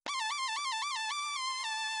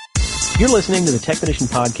You're listening to the Tech Edition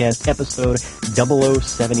Podcast, episode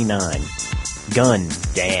 0079. Gun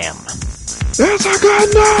Damn. It's a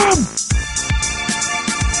Gundam!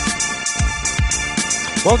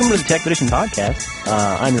 Welcome to the Tech Edition Podcast.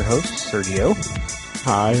 I'm your host, Sergio.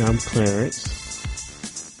 Hi, I'm Clarence.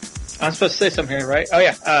 I'm supposed to say something here, right? Oh,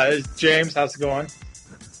 yeah. It's James. How's it going?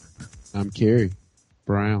 I'm Kerry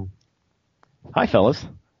Brown. Hi, fellas.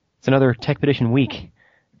 It's another Tech Edition week,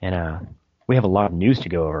 and we have a lot of news to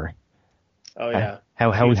go over. Oh, yeah.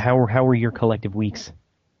 How were your collective weeks?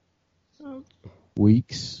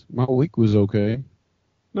 Weeks? My week was okay.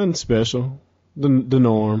 Nothing special. The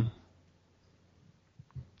norm.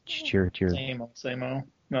 Your Same old.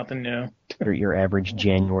 Nothing new. your average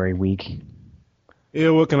January week. Yeah,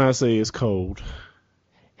 what can I say? It's cold.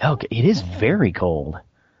 Hell, it is very cold.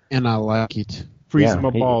 And I like it. Freezing my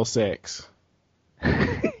ball sacks.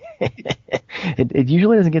 It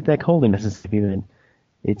usually doesn't get that cold in Mississippi, but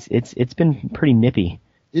it's been pretty nippy.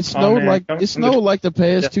 It snowed like the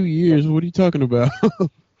past 2 years. What are you talking about?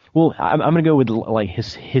 Well, I'm gonna go with like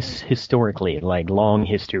historically, like long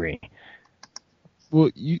history.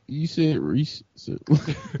 Well, you said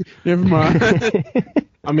never mind.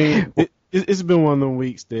 I mean, it's been one of them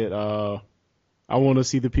weeks that I want to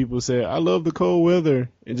see the people say, I love the cold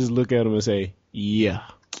weather, and just look at them and say, yeah.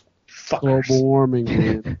 Fuckers. Global warming,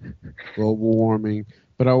 man. Global warming.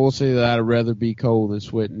 But I will say that I'd rather be cold than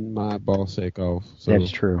sweating my ball sack off. So.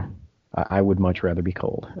 That's true. I would much rather be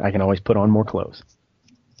cold. I can always put on more clothes.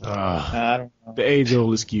 I don't know. The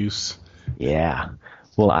age-old excuse. Yeah.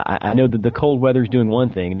 Well, I know that the cold weather's doing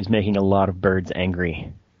one thing, and it's making a lot of birds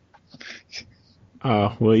angry.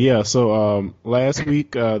 Well, yeah. So last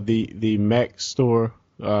week, the Mac store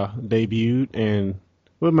debuted, and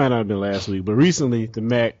well, it might not have been last week, but recently the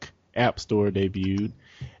Mac App Store debuted,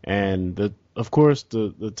 and of course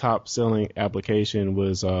the top selling application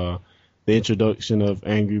was the introduction of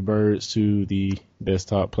Angry Birds to the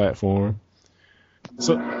desktop platform.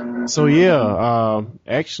 So yeah,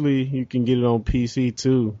 actually you can get it on PC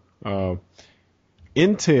too.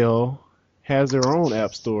 Intel has their own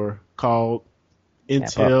app store called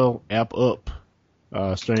Intel App Up,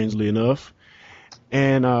 strangely enough.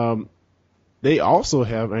 And they also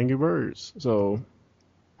have Angry Birds. So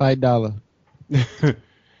 $5?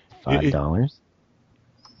 $5.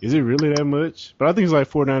 Is it really that much? But I think it's like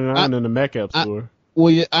 $4.99 in the Mac App Store. Well,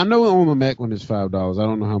 yeah, I know on the Mac one it's $5. I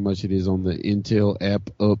don't know how much it is on the Intel App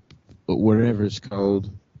Up, whatever it's called.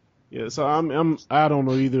 Yeah, so I don't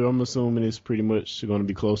know either. I'm assuming it's pretty much going to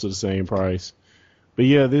be close to the same price. But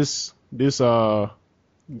yeah, this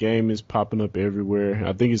game is popping up everywhere.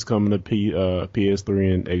 I think it's coming to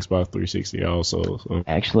PS3 and Xbox 360 also. So.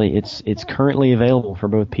 Actually, it's currently available for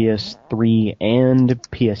both PS3 and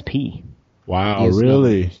PSP. Wow,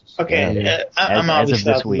 really? Okay, I'm obviously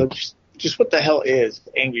as of this week. Just what the hell is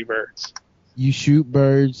Angry Birds? You shoot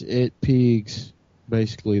birds at pigs.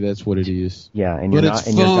 Basically, that's what it is. Yeah, and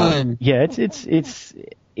it's fun. Yeah, it's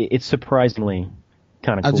surprisingly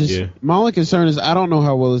kind of cool. My only concern is I don't know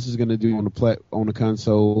how well this is going to do on the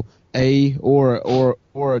console. Or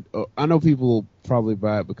I know people will probably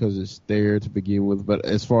buy it because it's there to begin with, but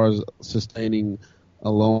as far as sustaining a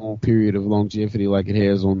long period of longevity like it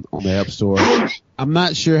has on the App Store, I'm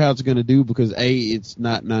not sure how it's going to do because A, it's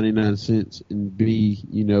not 99 cents, and B,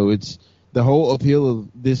 it's the whole appeal of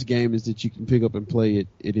this game is that you can pick up and play it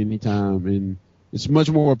at any time, and it's much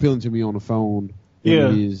more appealing to me on the phone than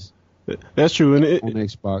it is. That's true, and on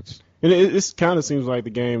Xbox. And it kind of seems like the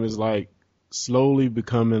game is like slowly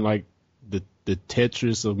becoming like the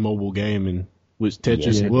Tetris of mobile gaming, which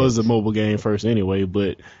Tetris was a mobile game first anyway,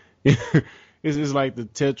 but it's like the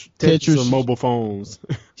Tetris of mobile phones.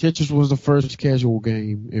 Tetris was the first casual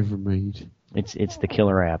game ever made. It's the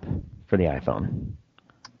killer app for the iPhone.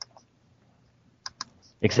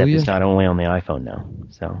 Except it's not only on the iPhone now,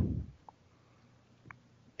 so.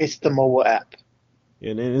 It's the mobile app.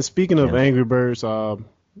 And speaking of Angry Birds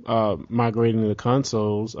migrating to the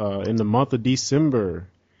consoles, in the month of December,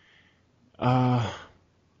 the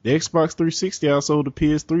Xbox 360 outsold the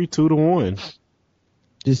PS3 2-1.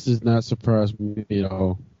 This does not surprise me at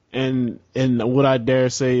all. And what I dare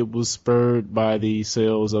say it was spurred by the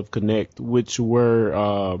sales of Kinect, which were,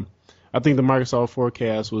 I think the Microsoft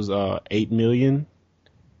forecast was 8 million.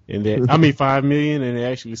 And that, 5 million, and they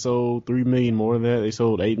actually sold 3 million more than that. They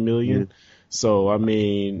sold 8 million. Yeah. So, I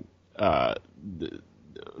mean, no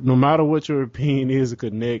matter what your opinion is of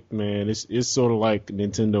Kinect, man, it's sort of like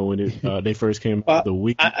Nintendo when they first came out the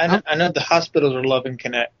week. I know the hospitals are loving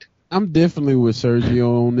Kinect. I'm definitely with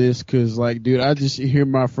Sergio on this because, like, dude, I just hear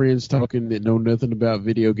my friends talking that know nothing about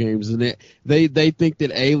video games, and they think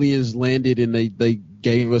that aliens landed and they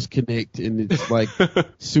gave us Kinect, and it's like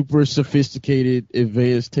super sophisticated,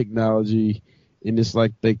 advanced technology, and it's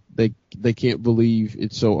like they can't believe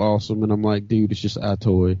it's so awesome. And I'm like, dude, it's just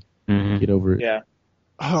iToy. Mm-hmm. Get over it. Yeah.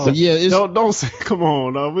 Oh, But yeah, don't say. Come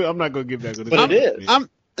on, no, I'm not gonna get back on this. But it is. I'm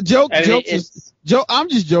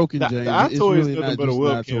just joking, The James. iToy It's really is nothing not but a just an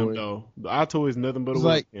webcam, iToy. though. The iToy is nothing but a It's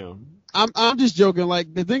like- webcam. I'm just joking.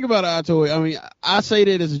 Like, the thing about iToy, I mean, I say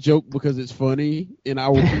that as a joke because it's funny, and I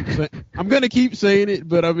will I'm gonna keep saying it,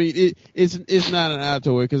 but I mean, it's not an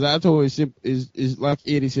iToy, because iToy is like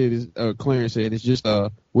Eddie said, Clarence said, it's just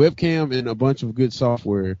a webcam and a bunch of good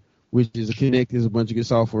software, which is a Kinect is a bunch of good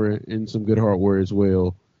software and some good hardware as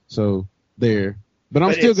well. So there. But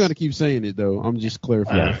I'm still gonna keep saying it though. I'm just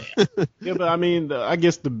clarifying. Yeah, but I mean, I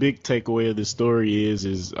guess the big takeaway of this story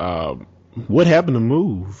is what happened to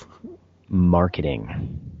Move?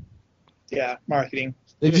 Marketing. Yeah, marketing.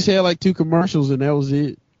 They just had like 2 commercials and that was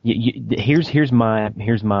it. Here's my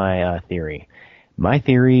theory. My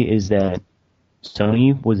theory is that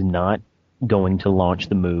Sony was not going to launch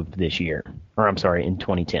the Move this year, or I'm sorry, in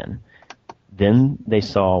 2010. Then they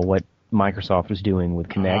saw what Microsoft was doing with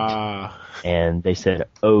Kinect, and they said,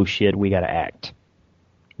 "Oh shit, we got to act,"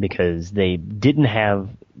 because they didn't have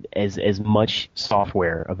as much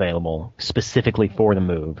software available specifically for the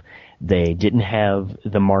Move. They didn't have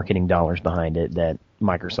the marketing dollars behind it that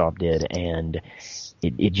Microsoft did, and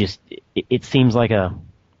it seems like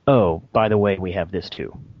oh, by the way, we have this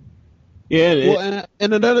too. Yeah, Well,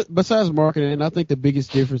 and another, besides marketing, I think the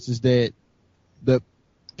biggest difference is that the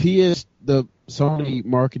Sony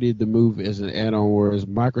marketed the Move as an add-on, whereas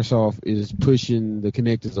Microsoft is pushing the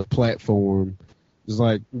Kinect as a platform. It's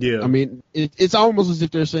like, yeah. I mean, it's almost as if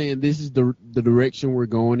they're saying this is the direction we're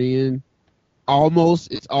going in.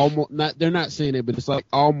 It's almost not. They're not saying it, but it's like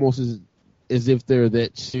almost as if they're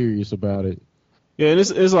that serious about it. Yeah, and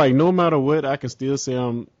it's like no matter what, I can still say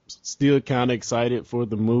I'm still kind of excited for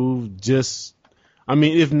the Move. Just, I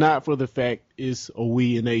mean, if not for the fact it's a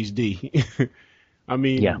Wii in HD. I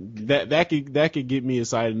mean, yeah. that could get me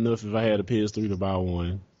excited enough if I had a PS3 to buy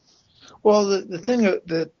one. Well, the thing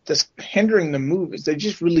that's hindering the Move is they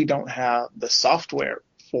just really don't have the software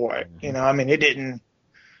for it. You know, I mean, it didn't.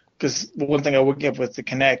 Because one thing I would give with the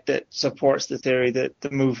Kinect that supports the theory that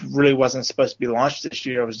the Move really wasn't supposed to be launched this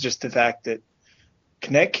year was just the fact that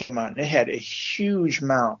Kinect came out and it had a huge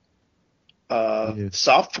amount of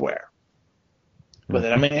software with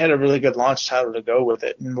it. I mean, it had a really good launch title to go with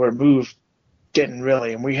it, and where Move didn't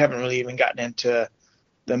really, and we haven't really even gotten into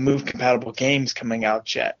the Move compatible games coming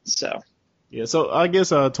out yet. So yeah, so I guess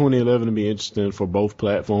 2011 will be interesting for both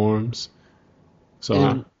platforms.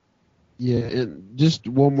 So. Yeah, and just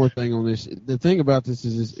one more thing on this. The thing about this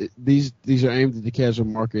is these are aimed at the casual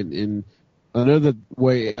market, and another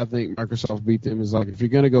way I think Microsoft beat them is like, if you're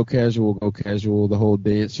going to go casual, the whole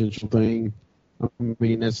Dance Central thing. I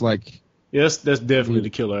mean, that's like... Yes, that's definitely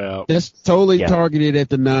the killer app. That's totally targeted at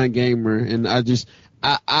the non-gamer, and I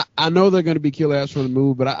know they're going to be killer apps for the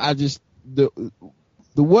Move, but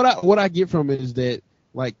what I get from it is that,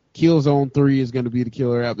 like, Killzone 3 is going to be the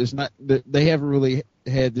killer app. It's not, they haven't really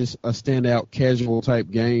had a standout casual type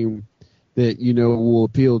game that, you know, will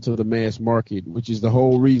appeal to the mass market, which is the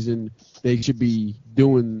whole reason they should be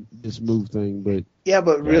doing this Move thing. But yeah,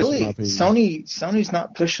 but really, Sony's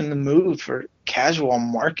not pushing the Move for casual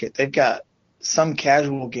market. They've got some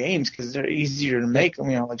casual games because they're easier to make, you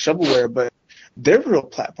know, like shovelware, but their real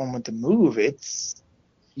platform with the Move, it's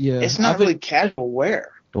not really casual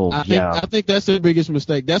wear. Well, I think that's the biggest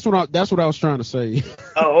mistake. That's what I was trying to say.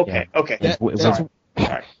 Oh, okay, okay.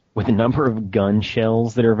 Sorry. With the number of gun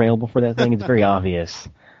shells that are available for that thing, it's very obvious.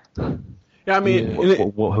 Yeah, I mean,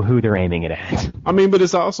 who they're aiming it at. I mean, but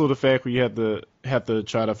it's also the fact where you have to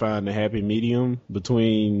try to find the happy medium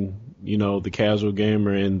between, you know, the casual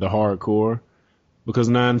gamer and the hardcore, because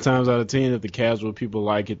 9 times out of 10, if the casual people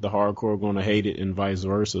like it, the hardcore are going to hate it, and vice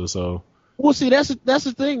versa. So. Well, see, that's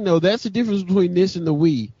the thing, though. That's the difference between this and the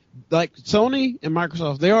Wii. Like, Sony and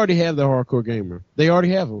Microsoft, they already have the hardcore gamer. They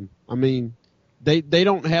already have them. I mean, they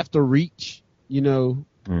don't have to reach, you know.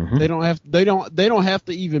 Mm-hmm. They don't have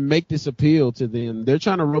to even make this appeal to them. They're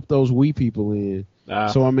trying to rope those Wii people in.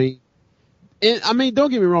 So I mean, don't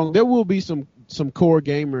get me wrong. There will be some core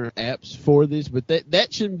gamer apps for this, but that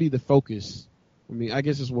shouldn't be the focus. I mean, I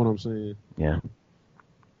guess that's what I'm saying. Yeah.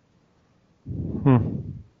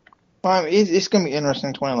 Well, I mean, it's going to be interesting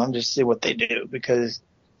in 2011 just to see what they do, because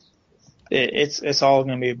it's all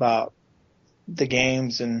going to be about the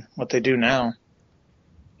games and what they do now.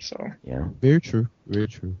 So yeah, very true, very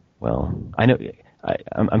true. Well, I know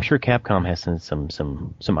I'm sure Capcom has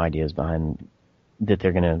some ideas behind that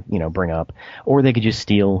they're going to bring up, or they could just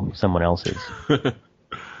steal someone else's.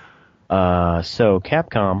 So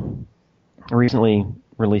Capcom recently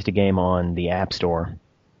released a game on the App Store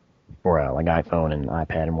for like iPhone and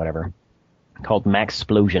iPad and whatever called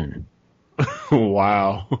Maxplosion.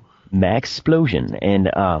 Wow. Maxplosion.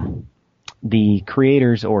 And the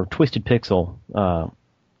creators, or Twisted Pixel,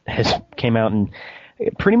 has came out and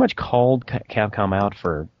pretty much called Capcom out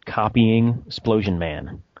for copying Splosion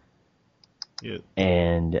Man. Yeah.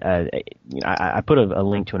 And I put a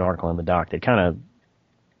link to an article in the doc that kind of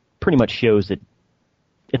pretty much shows that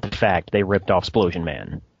it's a fact they ripped off Splosion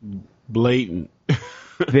Man. Blatant.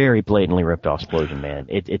 Very blatantly ripped off Splosion Man.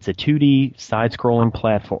 It's a 2D side-scrolling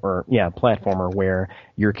platformer where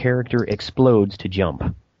your character explodes to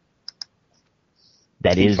jump.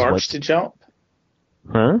 That He is farts what. to jump?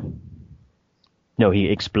 Huh? No, he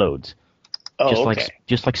explodes. Oh, just okay.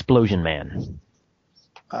 like Splosion Man.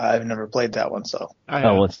 I've never played that one, so.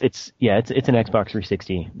 Well, it's an Xbox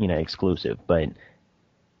 360 exclusive, but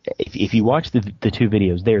if you watch the two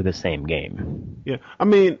videos, they're the same game. Yeah, I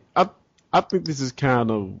mean, I think this is kind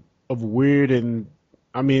of weird, and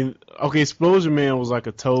I mean, okay, Explosion Man was like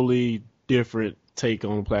a totally different take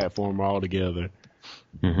on the platform altogether.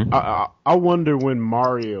 Mm-hmm. I wonder when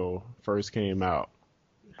Mario first came out,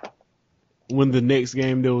 when the next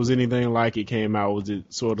game that was anything like it came out, was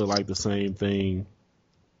it sort of like the same thing?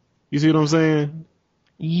 You see what I'm saying?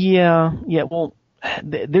 Yeah. Well,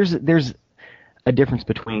 there's a difference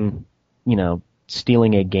between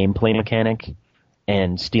stealing a gameplay mechanic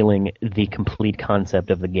and stealing the complete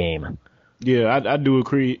concept of the game. Yeah, I do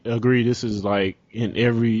agree. This is like in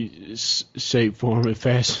every shape, form, and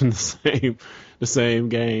fashion the same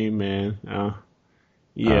game, man.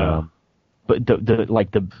 Yeah. But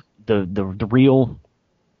the real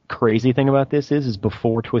crazy thing about this is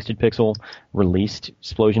before Twisted Pixel released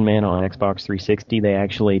Splosion Man on Xbox 360, they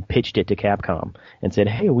actually pitched it to Capcom and said,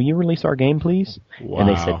 "Hey, will you release our game, please?" Wow. And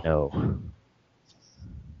they said no.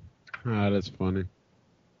 Ah, that's funny.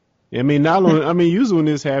 I mean, usually when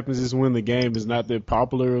this happens is when the game is not that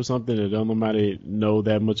popular or something and nobody know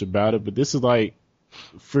that much about it. But this is like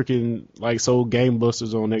freaking like sold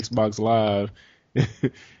gangbusters on Xbox Live,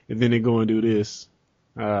 and then they go and do this.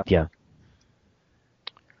 Yeah.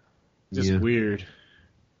 Just weird.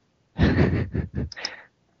 This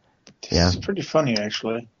is pretty funny,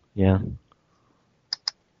 actually. Yeah.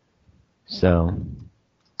 So.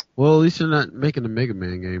 Well, at least they're not making a Mega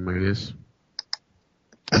Man game, I guess.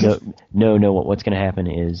 No. What's going to happen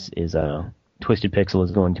is Twisted Pixel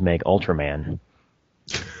is going to make Ultraman.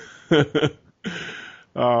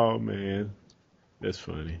 Oh man, that's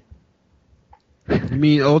funny. You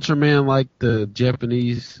mean Ultraman like the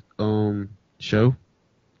Japanese show?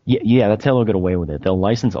 Yeah, that's how they'll get away with it. They'll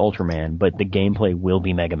license Ultraman, but the gameplay will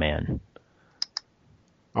be Mega Man.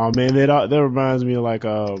 Oh man, that reminds me of like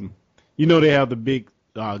they have the big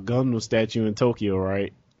Gundam statue in Tokyo,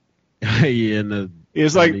 right? Yeah, and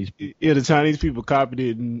it's Chinese the Chinese people copied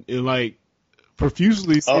it and like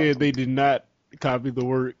profusely said they did not copy the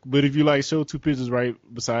work. But if you like show two pictures right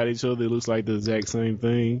beside each other, it looks like the exact same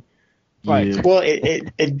thing. Like, well,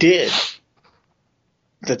 it did.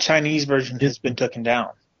 The Chinese version has been taken down.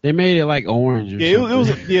 They made it like orange. Or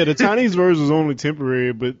something. The Chinese version was only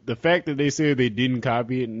temporary, but the fact that they said they didn't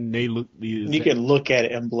copy it and they looked you can look at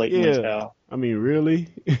it and blatantly tell. I mean, really?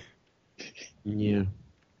 Yeah.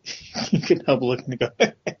 You can help look and go,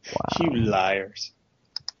 Wow. You liars.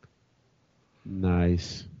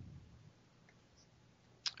 Nice.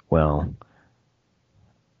 Well,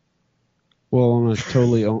 on a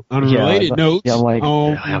totally unrelated note, I'm like,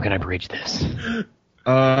 how can I bridge this?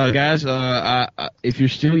 Guys, if you're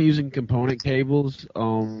still using component cables,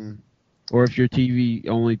 or if your TV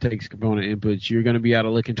only takes component inputs, you're going to be out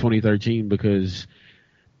of luck in 2013 because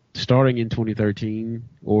starting in 2013,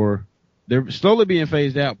 or they're slowly being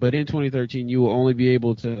phased out, but in 2013 you will only be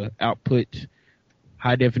able to output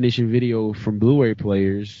high definition video from Blu-ray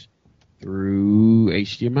players through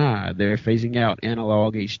HDMI. They're phasing out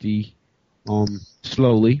analog HD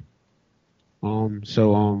slowly. Now,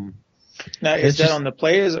 is that on the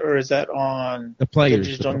players or is that on the players,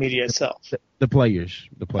 the digital media itself? The players.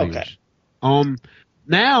 Okay.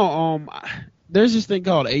 Now, there's this thing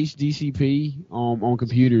called HDCP on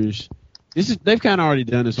computers. They've kind of already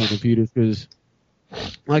done this on computers because,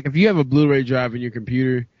 like, if you have a Blu-ray drive in your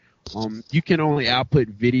computer, you can only output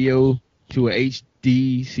video to a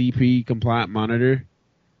HDCP compliant monitor,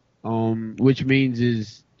 which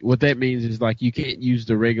means that means is like you can't use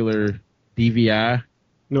the regular DVI.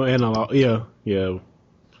 No analog, yeah.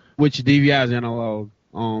 Which DVI is analog.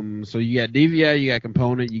 So you got DVI, you got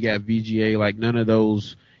component, you got VGA. Like none of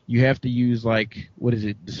those. You have to use like what is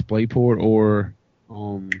it, DisplayPort or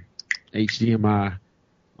HDMI.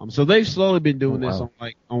 So they've slowly been doing this wow.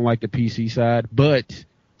 on the PC side, but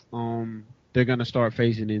they're gonna start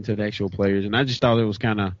phasing into the actual players. And I just thought it's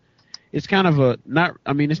kind of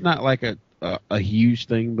it's not like a huge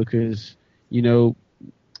thing because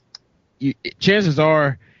chances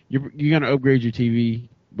are you're gonna upgrade your TV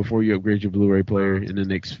before you upgrade your Blu-ray player in the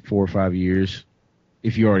next 4 or 5 years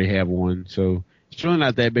if you already have one. So it's really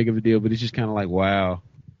not that big of a deal, but it's just kind of like, wow.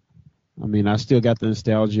 I mean, I still got the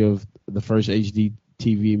nostalgia of the first HD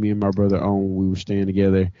TV me and my brother owned. We were staying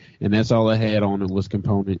together, and that's all I had on it was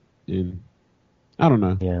component. And I don't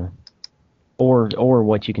know. Yeah. Or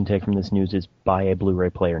what you can take from this news is buy a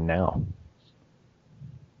Blu-ray player now.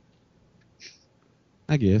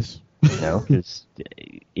 I guess. Because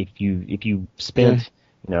if you spent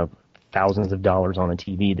thousands of dollars on a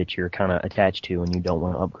TV that you're kind of attached to, and you don't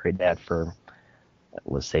want to upgrade that for,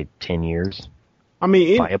 let's say, 10 years. I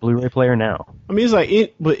mean, buy a Blu-ray player now. I mean, it's like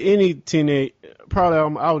any 1080,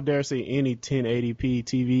 probably I would dare say any 1080p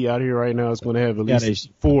TV out here right now is going to have at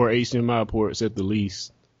least 4 HDMI ports at the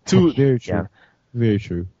least. 2. Very true. Yeah. Very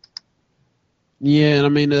true. Yeah, and I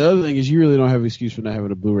mean the other thing is you really don't have an excuse for not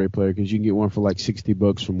having a Blu-ray player because you can get one for like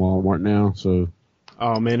 $60 from Walmart now. So.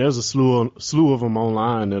 Oh man, there's a slew of them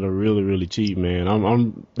online that are really, really cheap, man.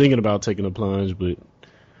 I'm thinking about taking a plunge, but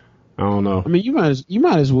I don't know. I mean, you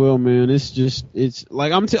might as well, man. It's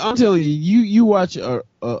like I'm telling you watch a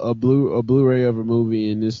Blu-ray of a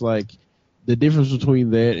movie, and it's like the difference between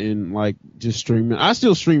that and like just streaming. I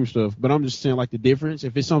still stream stuff, but I'm just saying like the difference.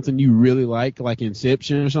 If it's something you really like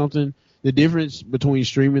Inception or something, the difference between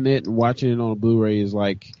streaming it and watching it on a Blu-ray is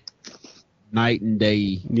like night and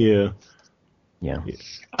day. Yeah. Yeah.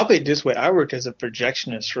 I'll put it this way. I worked as a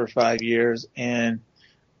projectionist for 5 years, and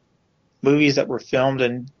movies that were filmed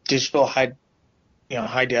in digital high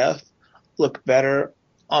def look better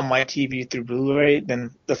on my TV through Blu-ray than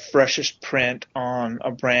the freshest print on a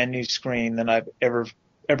brand new screen than I've ever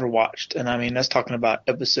watched. And I mean, that's talking about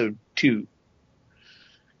episode 2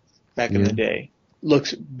 back in the day.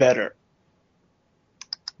 Looks better.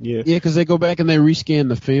 Yeah. Yeah, because they go back and they rescan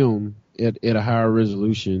the film at a higher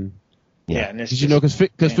resolution. Yeah, and it's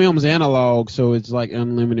because film's analog, so it's like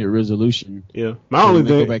unlimited resolution. Yeah, my only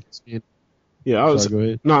thing. Go back and scan. Yeah, I was. Sorry, go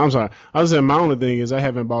ahead. No, I'm sorry. I was saying my only thing is I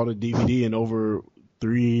haven't bought a DVD in over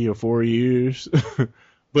 3 or 4 years,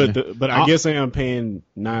 but I guess I am paying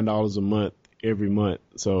 $9 a month every month,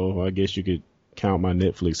 so I guess you could count my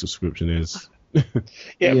Netflix subscription as.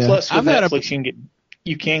 Yeah. Plus, with Netflix,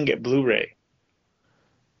 you can get Blu-ray.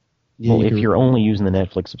 Yeah, well, if you're only using the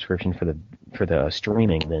Netflix subscription for the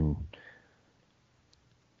streaming, then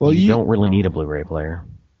you don't really need a Blu-ray player.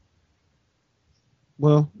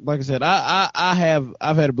 Well, like I said, I've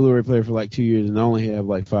had a Blu-ray player for like 2 years, and I only have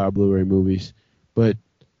like 5 Blu-ray movies, but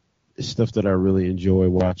it's stuff that I really enjoy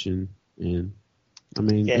watching, and I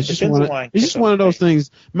mean, it's just one of those things.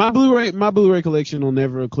 My Blu-ray collection will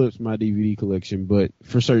never eclipse my DVD collection, but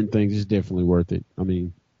for certain things, it's definitely worth it. I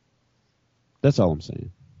mean, that's all I'm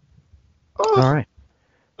saying. All right.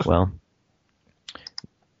 Well.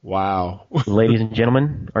 Wow. Ladies and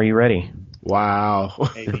gentlemen, are you ready? Wow.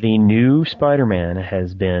 The new Spider-Man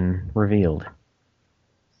has been revealed.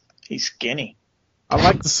 He's skinny. I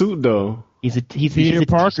like the suit though. He's Peter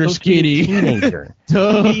Parker skinny teenager.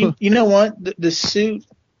 You know what? The suit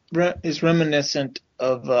is reminiscent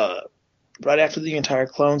of right after the entire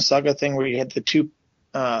Clone Saga thing, where you had the two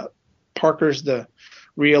Parkers, the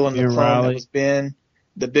real and the clone. Riley. That was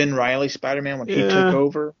the Ben Reilly Spider-Man when he took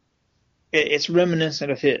over. It's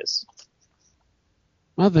reminiscent of his.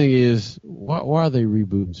 My thing is, why are they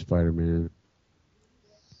rebooting Spider-Man?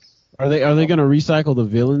 Are they going to recycle the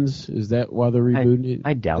villains? Is that why they're rebooting it?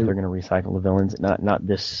 I doubt they're going to recycle the villains. Not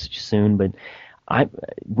this soon, but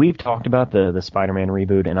we've talked about the Spider-Man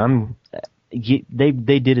reboot, and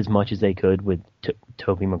they did as much as they could with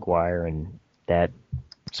Tobey Maguire and that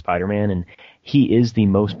Spider-Man, and he is the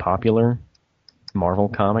most popular Marvel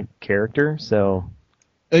comic character. So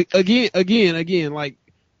again, like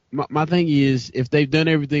my thing is, if they've done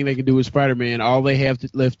everything they can do with Spider-Man, all they have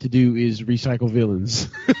left to do is recycle villains.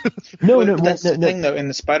 That's the thing, though. In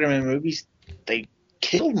the Spider-Man movies, they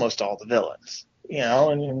killed most all the villains.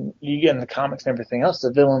 And you get in the comics and everything else,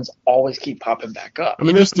 the villains always keep popping back up. I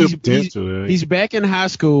mean, there's still potential. He's back in high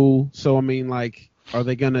school, so I mean, like, are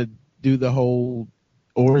they gonna do the whole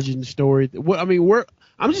origin story?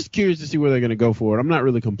 I'm just curious to see where they're gonna go for it. I'm not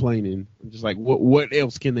really complaining. I'm just like, what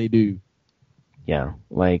else can they do? Yeah,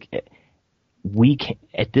 like we can,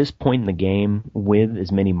 at this point in the game, with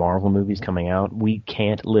as many Marvel movies coming out, we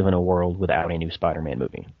can't live in a world without a new Spider-Man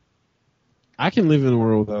movie. I can live in a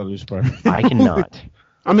world without a new Spider-Man. I cannot.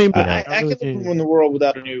 I can live in the world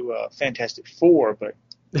without a new Fantastic Four, but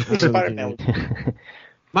Spider-Man.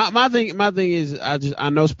 My thing is I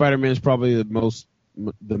know Spider-Man is probably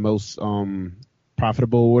the most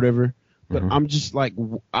profitable or whatever, but I'm just like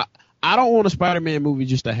I don't want a Spider-Man movie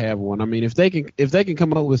just to have one. I mean, if they can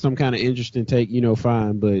come up with some kind of interesting take,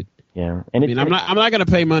 fine. But yeah, and I'm not gonna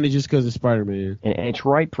pay money just because it's Spider-Man. And it's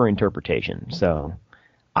ripe for interpretation. So,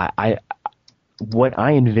 what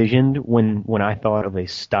I envisioned when I thought of a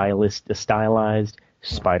stylized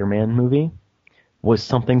Spider-Man movie was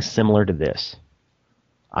something similar to this.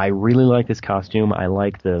 I really like this costume. I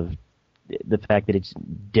like the fact that it's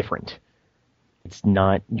different. It's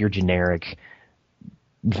not your generic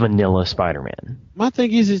vanilla Spider-Man. My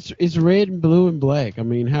thing is it's red and blue and black. I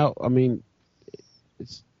mean,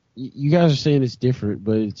 it's you guys are saying it's different,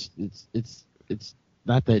 but it's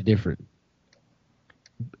not that different.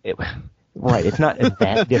 Right, it's not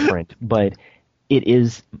that different, but it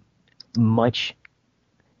is much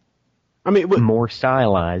more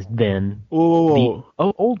stylized than the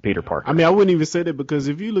old Peter Parker. I mean, I wouldn't even say that because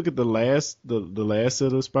if you look at the last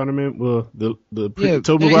set of Spider-Man,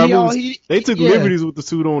 Tobey Maguire movies, they took liberties with the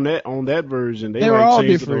suit on that version. They were all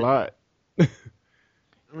changed different. it a lot.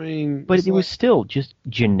 I mean, but it was still just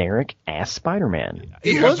generic ass Spider-Man.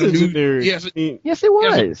 It wasn't generic. Yes, it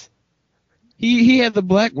was. He had the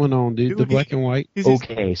black one on, dude. The black and white.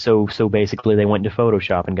 Okay, so basically they went to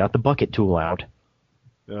Photoshop and got the bucket tool out.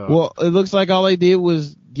 Well, it looks like all they did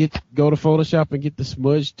was go to Photoshop and get the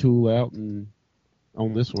smudge tool out, and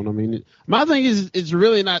on this one, I mean, my thing is, it's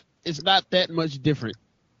really not. It's not that much different.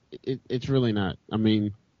 It's really not. I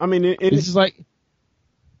mean, it's just like.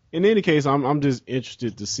 In any case, I'm just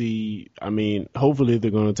interested to see. I mean, hopefully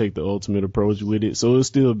they're going to take the ultimate approach with it, so it'll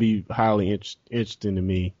still be highly interesting to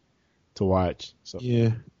me to watch. So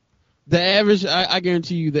yeah. The average, I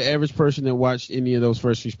guarantee you, the average person that watched any of those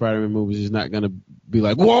first three Spider-Man movies is not going to be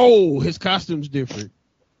like, "Whoa, his costume's different."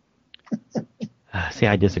 See,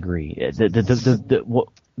 I disagree.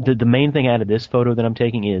 The main thing out of this photo that I'm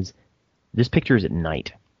taking is this picture is at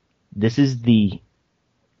night. This is the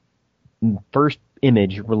first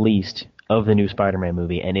image released of the new Spider-Man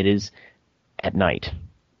movie, and it is at night,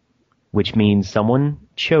 which means someone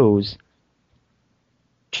chose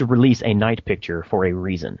to release a night picture for a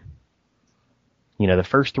reason. The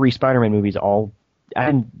first three Spider-Man movies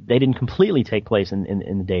they didn't completely take place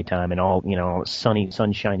in the daytime and all sunny,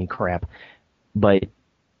 sunshiny crap, but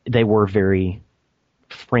they were very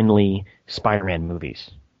friendly Spider-Man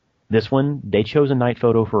movies. This one, they chose a night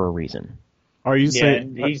photo for a reason. Are you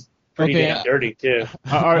saying he's pretty damn dirty too?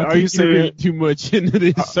 Are you saying too much into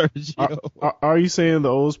this, Sergio? Are you saying the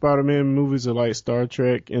old Spider-Man movies are like Star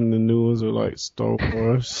Trek and the new ones are like Star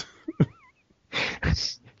Wars?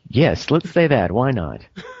 Yes, let's say that. Why not?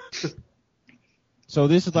 So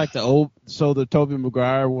this is like the Tobey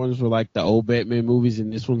Maguire ones were like the old Batman movies,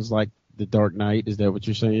 and this one's like the Dark Knight. Is that what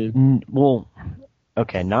you're saying? Well,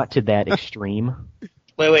 okay, not to that extreme.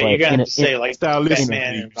 Wait, you're gonna say like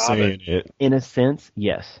Batman and Robin? In a sense,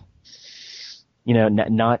 yes.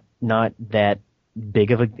 Not that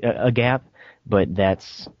big of a gap, but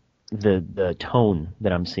that's the tone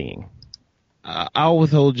that I'm seeing. I'll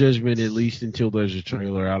withhold judgment at least until there's a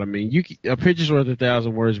trailer out. I mean, a picture's worth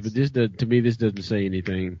 1,000 words, but this doesn't say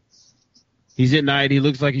anything. He's at night. He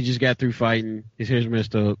looks like he just got through fighting. His hair's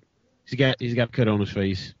messed up. He's got a cut on his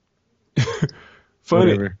face.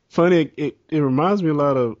 Funny. It reminds me a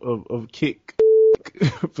lot of Kick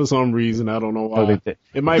for some reason. I don't know why.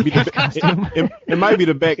 It might be it might be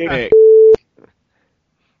the backpack.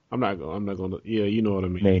 I'm not going to. Yeah, you know what I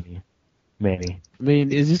mean. Maybe. I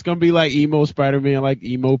mean, is this gonna be like emo Spider-Man, like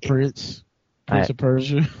emo Prince of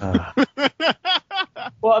Persia?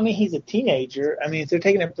 Well, I mean, he's a teenager. I mean, if they're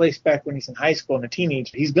taking it place back when he's in high school and a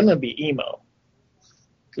teenager, he's gonna be emo.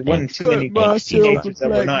 There wasn't too many teenagers that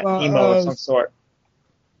were not emo of some sort.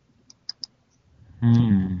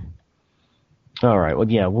 All right. Well,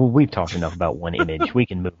 yeah. Well, we've talked enough about one image. We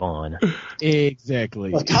can move on. Exactly.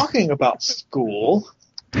 Well, talking about school.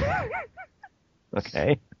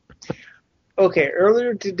 Okay. Okay,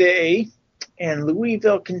 earlier today in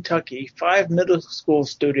Louisville, Kentucky, 5 middle school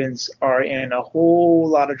students are in a whole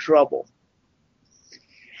lot of trouble.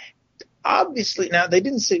 Obviously, now they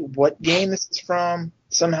didn't say what game this is from.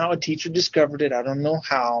 Somehow a teacher discovered it. I don't know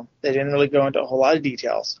how. They didn't really go into a whole lot of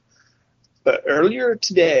details. But earlier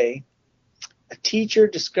today, a teacher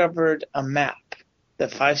discovered a map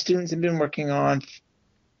that 5 students have been working on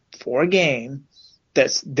for a game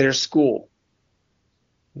that's their school.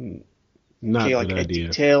 Not like a good idea.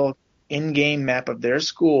 Detailed in-game map of their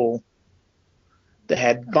school that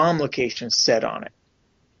had bomb locations set on it.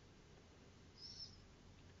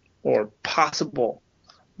 Or possible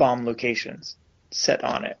bomb locations. set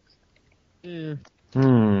on it. Yeah.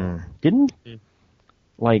 Didn't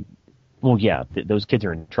like? Well, yeah, those kids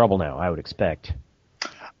are in trouble now. I would expect.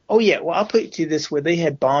 Oh yeah, well I'll put it to you this way: they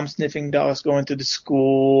had bomb sniffing dogs going through the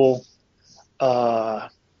school. Yeah,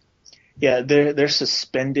 they're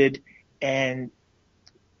suspended, and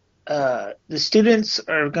the students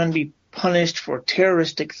are going to be punished for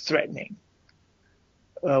terroristic threatening,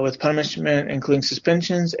 with punishment including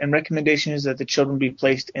suspensions and recommendations that the children be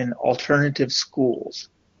placed in alternative schools.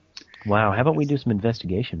 Wow, how about we do some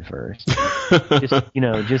investigation first?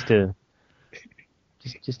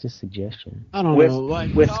 Just a suggestion. I don't know.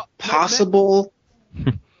 Like, With possible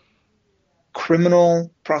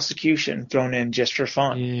criminal prosecution thrown in just for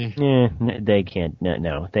fun. Yeah. They can't.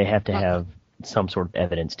 No, they have to have some sort of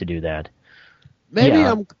evidence to do that.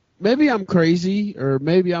 Maybe I'm crazy, or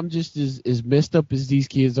maybe I'm just as messed up as these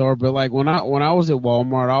kids are. But like when I was at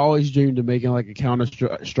Walmart, I always dreamed of making like a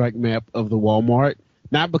Counter-Strike map of the Walmart.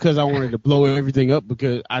 Not because I wanted to blow everything up,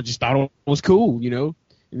 because I just thought it was cool, you know.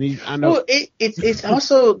 I know. Well, it's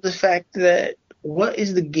also the fact that what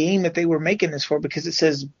is the game that they were making this for? Because it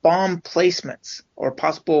says bomb placements or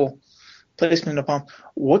possible placement of bomb.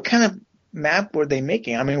 What kind of map were they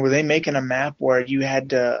making? I mean, were they making a map where you had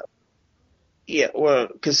to? Yeah, well,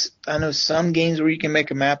 because I know some games where you can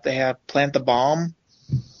make a map they have plant the bomb.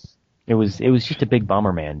 It was just a big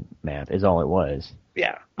Bomberman map, is all it was.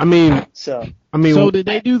 Yeah. So did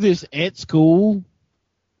they do this at school?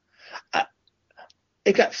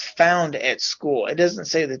 It got found at school. It doesn't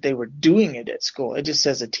say that they were doing it at school. It just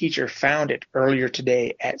says a teacher found it earlier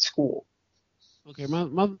today at school. Okay, my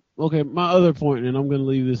other point, and I'm going to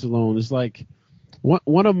leave this alone. It's like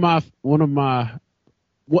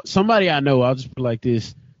somebody I know. I'll just be like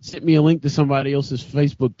this. Sent me a link to somebody else's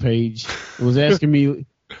Facebook page and was asking me.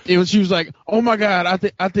 She was like, "Oh my God,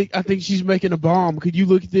 I think she's making a bomb. Could you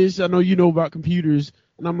look at this? I know you know about computers."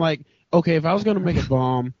 And I'm like, "Okay, if I was going to make a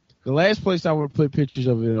bomb." The last place I would put pictures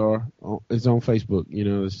of it is on Facebook. You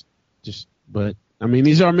know, it's just. But I mean,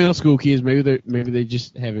 these are middle school kids. Maybe they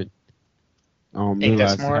just haven't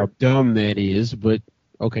realized how dumb that is. But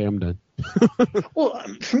okay, I'm done. Well,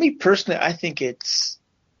 for me personally, I think it's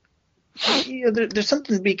there's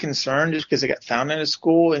something to be concerned just because it got found in a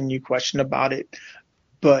school and you question about it.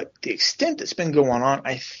 But the extent that's been going on,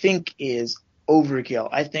 I think, is overkill.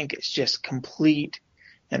 I think it's just complete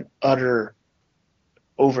and utter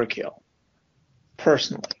overkill,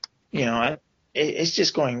 personally. You know, it's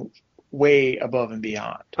just going way above and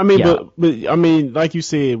beyond. I mean, yeah. but I mean, like you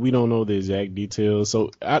said, we don't know the exact details.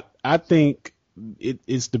 So I think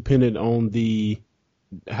it's dependent on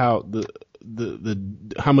how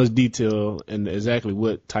much detail and exactly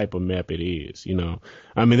what type of map it is. You know,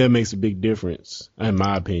 I mean, that makes a big difference in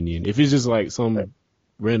my opinion. If it's just like some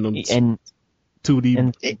random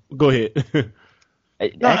 2D, go ahead.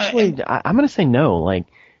 Actually, I'm going to say no. Like,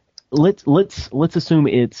 let's assume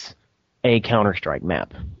it's a Counter-Strike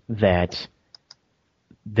map that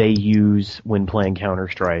they use when playing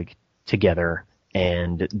Counter-Strike together,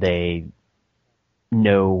 and they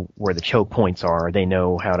know where the choke points are. They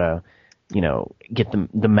know how to, get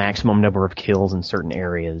the maximum number of kills in certain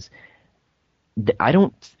areas.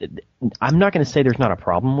 I'm not going to say there's not a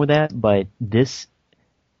problem with that, but this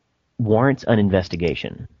warrants an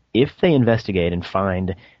investigation. If they investigate and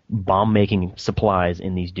find bomb-making supplies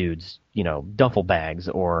in these dudes, duffel bags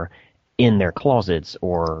or in their closets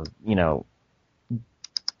or,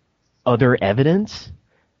 other evidence,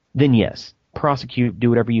 then yes, prosecute, do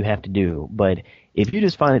whatever you have to do. But if you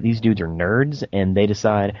just find that these dudes are nerds and they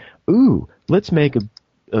decide, ooh, let's make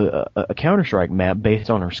a Counter-Strike map based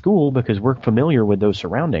on our school because we're familiar with those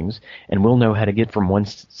surroundings and we'll know how to get from one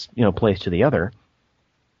place to the other,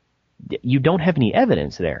 you don't have any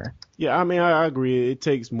evidence there. Yeah, I mean, I agree. It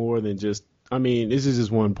takes more than just. I mean, this is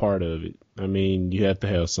just one part of it. I mean, you have to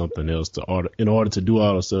have something else in order to do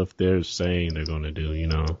all the stuff they're saying they're going to do.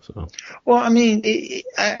 So. Well, I mean,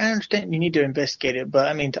 I understand you need to investigate it, but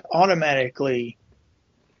I mean, to automatically.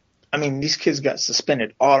 I mean, these kids got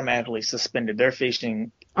automatically suspended. They're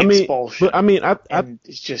facing expulsion. But I mean,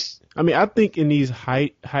 it's just. I mean, I think in these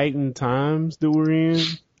heightened times that we're in,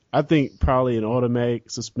 I think probably an automatic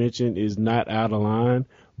suspension is not out of line.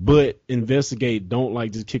 But investigate. Don't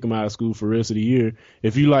just kick them out of school for the rest of the year.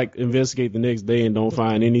 If you investigate the next day and don't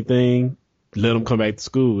find anything, let them come back to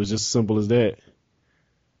school. It's just as simple as that.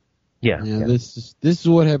 Yeah. This is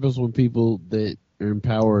what happens when people that are in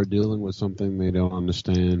power are dealing with something they don't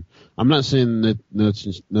understand. I'm not saying that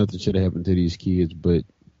nothing should have happened to these kids, but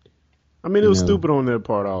I mean, it was stupid on their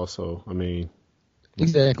part also. I mean,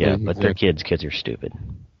 exactly. Yeah, but they're kids. Kids are stupid.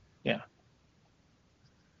 Yeah.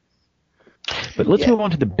 But let's move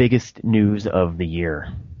on to the biggest news of the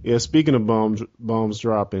year. Yeah, speaking of bombs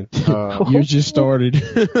dropping. You just started.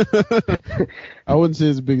 I wouldn't say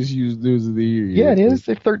it's the biggest news of the year yet. Yeah, it is.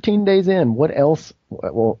 They're 13 days in. What else,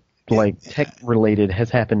 tech-related has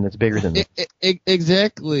happened that's bigger than this?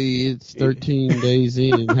 Exactly. It's 13 days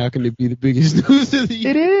in. How can it be the biggest news of the year?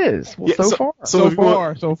 It is. Well, so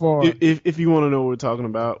far. So far. If you want to know what we're talking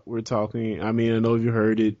about, I mean, I know you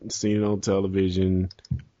heard it, seen it on television,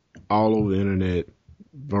 all over the internet.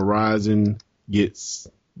 Verizon gets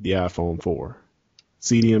the iPhone 4,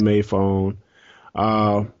 CDMA phone.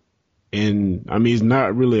 And I mean, it's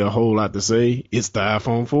not really a whole lot to say. It's the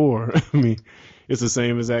iPhone 4. I mean, it's the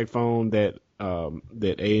same exact phone that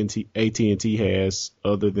AT&T has,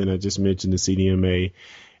 other than I just mentioned the CDMA.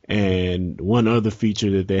 And one other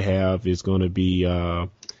feature that they have is going to be the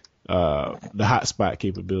hotspot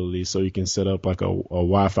capability, so you can set up like a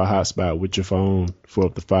Wi-Fi hotspot with your phone for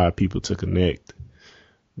up to 5 people to connect.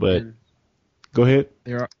 But go ahead.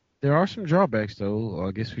 There are some drawbacks, though.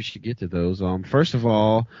 I guess we should get to those. First of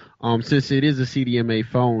all, since it is a CDMA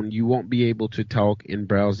phone, you won't be able to talk and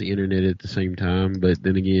browse the internet at the same time. But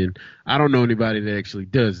then again, I don't know anybody that actually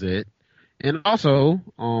does that. And also,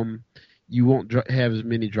 you won't have as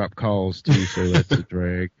many drop calls, too, so that's a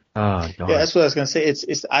drag. Yeah, that's what I was going to say.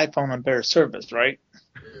 It's the iPhone on better service, right?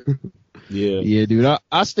 Yeah, dude.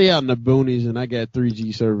 I stay out in the boonies, and I got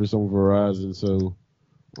 3G service on Verizon, so...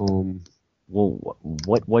 Well,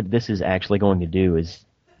 what this is actually going to do is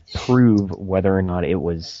prove whether or not it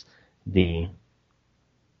was the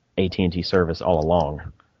AT&T service all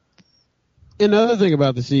along. And the other thing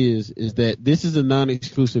about this is that this is a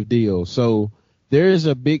non-exclusive deal, so there's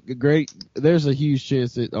a huge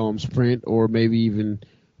chance that Sprint or maybe even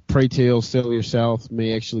Praytel, Cellular South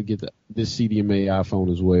may actually get this CDMA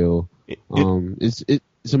iPhone as well.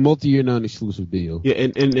 It's a multi-year non-exclusive deal. Yeah,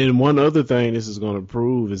 and one other thing this is going to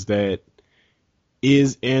prove is that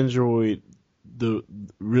is Android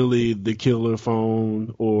really the killer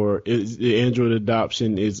phone, or is the Android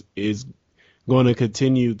adoption is going to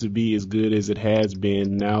continue to be as good as it has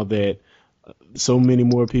been now that so many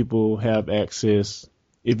more people have access?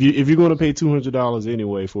 If you're going to pay $200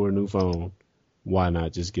 anyway for a new phone, why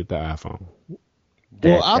not just get the iPhone?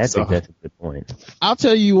 That's a good point. I'll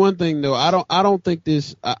tell you one thing though. I don't think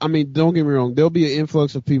this. I mean, don't get me wrong. There'll be an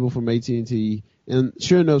influx of people from AT&T, and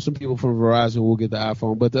sure enough, some people from Verizon will get the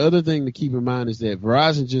iPhone. But the other thing to keep in mind is that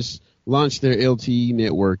Verizon just launched their LTE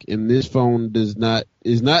network, and this phone is not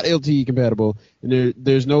LTE compatible, and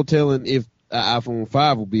there's no telling if the iPhone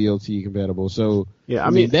 5 will be LTE compatible. So yeah, I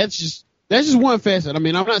mean that's just one facet. I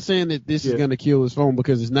mean, I'm not saying that this is going to kill this phone,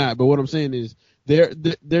 because it's not. But what I'm saying is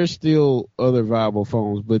there's still other viable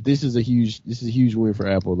phones, but this is a huge win for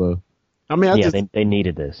Apple, though. I mean, they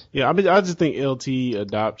needed this. Yeah, I mean, I just think LTE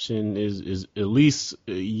adoption is at least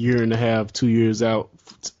a year and a half, 2 years out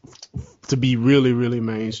to be really, really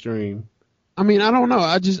mainstream. I mean, I don't know.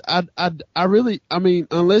 I really,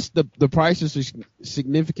 unless the prices are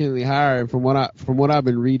significantly higher, and from what I've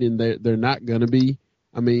been reading, they're not gonna be.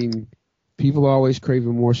 I mean, people are always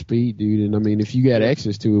craving more speed, dude. And I mean, if you got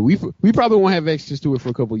access to it, we probably won't have access to it for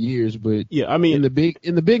a couple of years, but yeah, I mean, in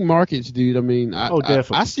the big markets, dude. I mean,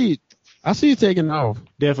 definitely. I see it taking off.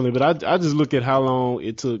 Definitely, but I just look at how long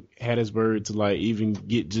it took Hattiesburg to like even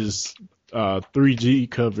get just 3G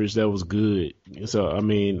coverage that was good. So I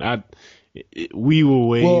mean, we were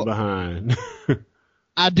way behind.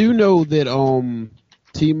 I do know that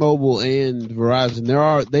T-Mobile and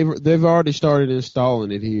Verizon they've already started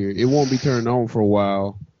installing it here. It won't be turned on for a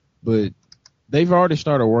while, but they've already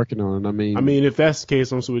started working on it. I mean, if that's the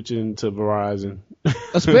case, I'm switching to Verizon.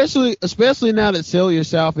 especially now that Cellular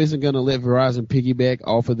South isn't going to let Verizon piggyback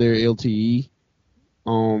off of their LTE.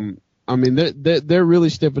 I mean, they're really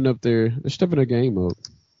stepping their game up.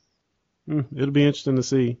 It'll be interesting to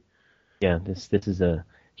see. Yeah, this is a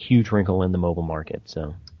huge wrinkle in the mobile market.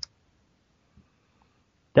 So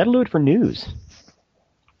that'll do it for news.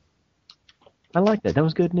 I like that. That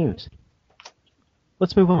was good news.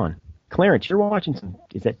 Let's move on. Clarence, you're watching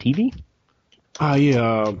is that TV?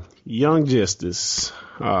 Yeah, Young Justice.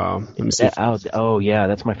 Let me see. Yeah,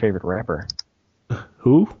 that's my favorite rapper.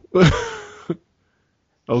 Who?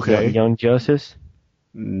 Okay. Young Justice?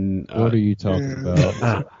 What are you talking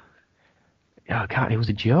about? Oh, God, it was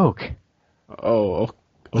a joke. Oh,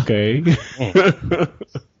 okay.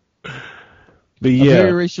 But yeah. A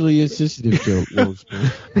very racially insensitive joke.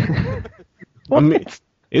 I mean,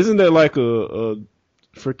 isn't that like a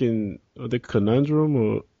freaking the conundrum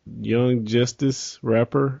or Young Justice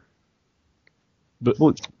rapper? But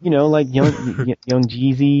like young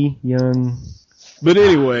Jeezy, young. But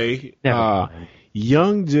anyway,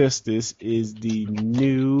 Young Justice is the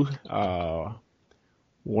new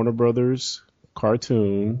Warner Brothers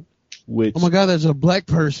cartoon, which Oh my God, there's a black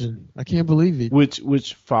person. I can't believe it.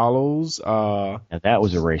 which follows Now, that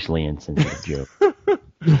was a racially insensitive joke.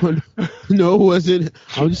 No, it wasn't.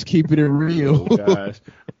 I'm just keeping it real. oh gosh.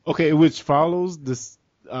 Okay, which follows this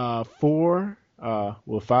five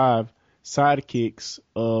sidekicks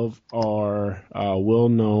of our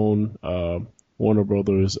well-known Warner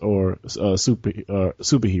Brothers or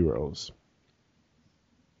superheroes.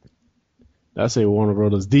 I say Warner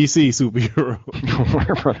Brothers DC superhero.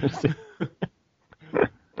 Warner Brothers.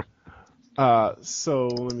 So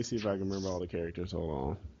let me see if I can remember all the characters. Hold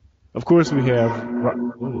on. Of course we have.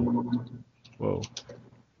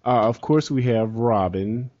 Of course we have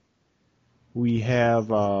Robin. We have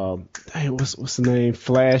what's the name?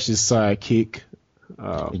 Flash's sidekick.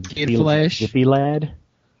 Kid Flash. Jiffy Lad.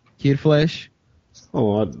 Kid Flash.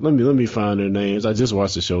 Oh, let me find their names. I just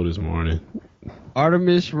watched the show this morning.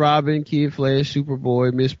 Artemis, Robin, Kid Flash,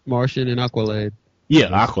 Superboy, Miss Martian, and Aqualad. Yeah,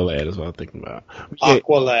 Aqualad is what I'm thinking about. Yeah,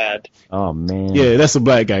 Aqualad. Oh man. yeah, that's the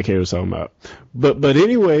black guy Kay was talking about. But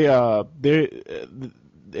anyway, there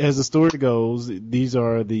as the story goes, these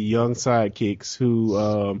are the young sidekicks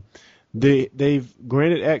who they've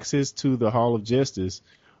granted access to the Hall of Justice,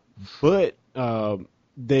 but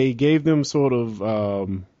they gave them sort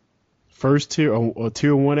of first tier or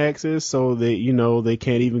tier 1 access, so that they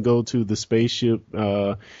can't even go to the spaceship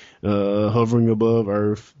hovering above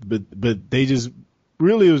Earth. But they just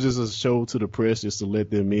really, it was just a show to the press just to let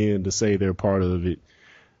them in to say they're part of it.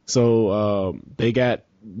 So they got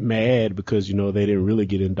mad because they didn't really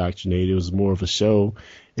get indoctrinated. It was more of a show,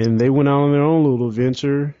 and they went out on their own little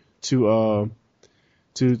venture to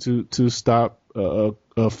stop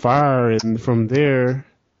a fire, and from there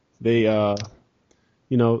they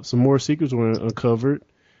some more secrets were uncovered.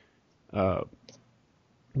 But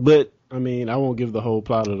I mean, I won't give the whole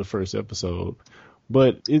plot of the first episode,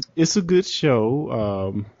 but it's a good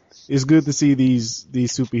show. It's good to see these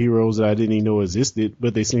superheroes that I didn't even know existed,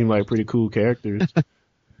 but they seem like pretty cool characters.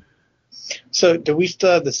 So, do we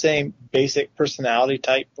still have the same basic personality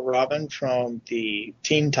type Robin from the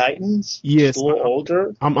Teen Titans? Yes, a little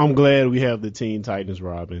older. I'm glad we have the Teen Titans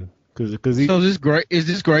Robin because So is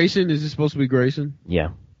this Grayson? Is this supposed to be Grayson? Yeah.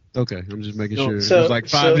 Okay, I'm just making sure. So- There's like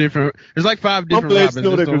five different. There's like five I'm different glad Robins. to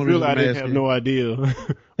know That's that the only because reason I I'm didn't have asking. no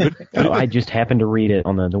idea. I just happened to read it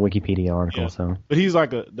on the Wikipedia article. Yeah. So But he's like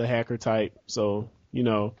the hacker type, so you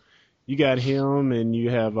got him, and you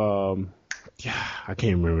have I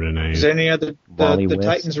can't remember the name. Is there any other Wally the West.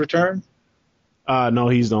 Titans return? No,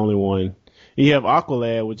 he's the only one. You have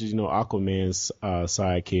Aqualad, which is Aquaman's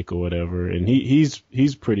sidekick or whatever, and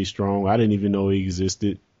he's pretty strong. I didn't even know he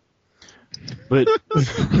existed. But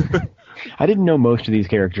I didn't know most of these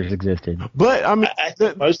characters existed. but I mean, I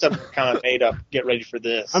think most of them are kind of made up. Get ready for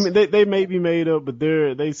this. I mean they may be made up, but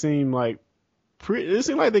they seem like it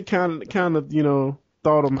seemed like they kind of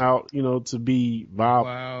thought them out to be viable,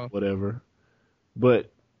 Wow. whatever. But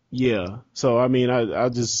yeah, so I mean I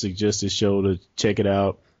just suggest this show to check it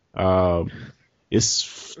out.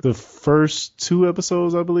 It's the first 2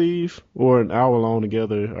 episodes, I believe, or an hour long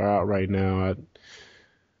together are out right now.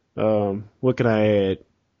 What can I add?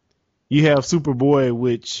 You have Superboy,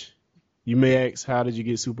 which you may ask, how did you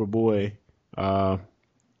get Superboy?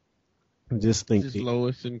 Just think, This is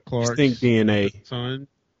Lois and Clark's just think DNA. son.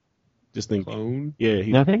 Just think, Clone. yeah,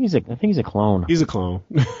 No, I think he's a clone. he's a clone.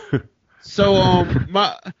 So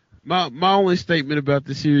my only statement about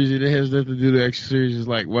the series, and it has nothing to do with the actual series, is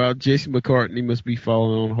like, wow, Jason McCartney must be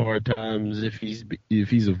falling on hard times if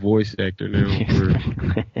he's a voice actor now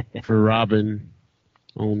for Robin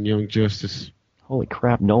on Young Justice. Holy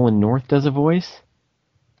crap! Nolan North does a voice.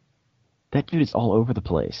 That dude is all over the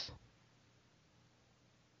place.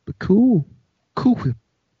 But cool whip.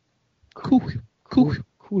 Cool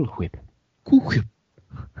whip.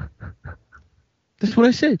 That's what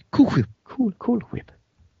I said. Cool whip. Cool whip.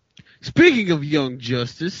 Speaking of Young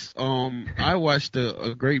Justice, I watched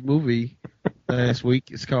a great movie last week.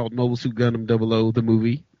 It's called Mobile Suit Gundam 00, the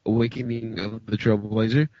movie, Awakening of the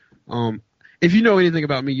Trailblazer. If you know anything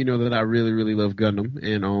about me, you know that I really, really love Gundam.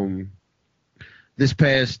 And this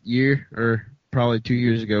past year, or probably 2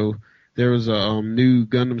 years ago, there was a new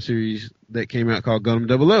Gundam series that came out called Gundam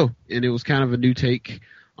 00, and it was kind of a new take.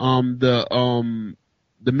 The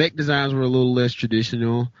mech designs were a little less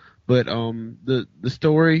traditional. But the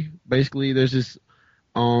story, basically, there's this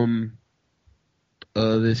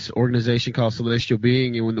organization called Celestial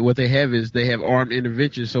Being, and what they have is they have armed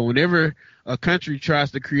intervention. So whenever a country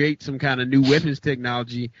tries to create some kind of new weapons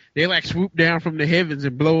technology, they like swoop down from the heavens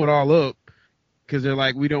and blow it all up, because they're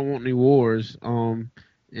like, we don't want any wars.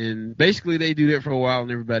 And basically they do that for a while,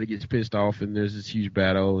 and everybody gets pissed off, and there's this huge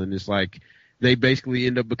battle, and it's like they basically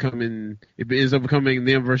ends up becoming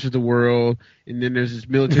them versus the world, and then there's this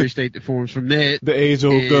military state that forms from that. The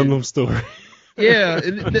age-old Gundam story. Yeah,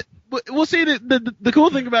 but we'll see. The cool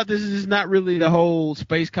thing about this is it's not really the whole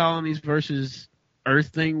space colonies versus Earth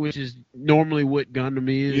thing, which is normally what Gundam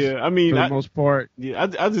is. Yeah, I mean, for the most part. Yeah,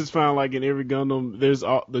 I just found like in every Gundam,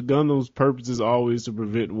 the Gundam's purpose is always to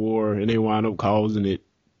prevent war, and they wind up causing it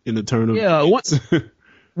in the turn of. Yeah,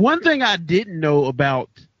 one thing I didn't know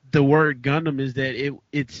about the word Gundam is that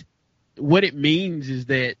it's what it means is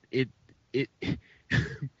that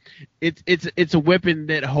it's a weapon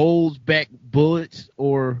that holds back bullets,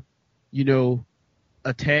 or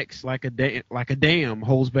attacks like a dam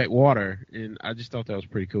holds back water, and I just thought that was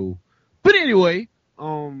pretty cool. But anyway,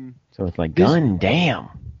 so it's like Gundam.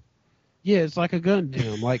 Yeah, it's like a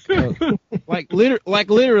Gundam, like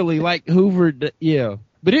literally like Hoover. Yeah,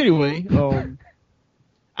 but anyway,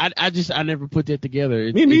 I never put that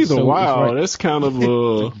together. Me neither. Wow, that's kind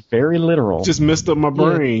of very literal. Just messed up my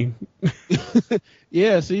brain.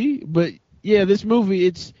 Yeah, see, but yeah, this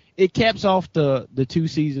movie it caps off the 2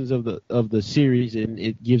 seasons of the series, and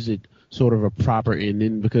it gives it sort of a proper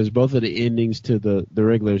ending, because both of the endings to the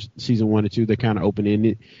regular season 1 and 2, they're kind of open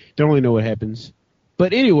ended. Don't really know what happens.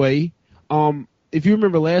 But anyway, if you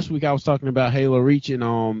remember last week, I was talking about Halo Reach,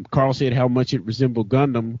 and Carl said how much it resembled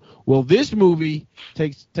Gundam. Well, this movie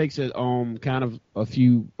takes a kind of a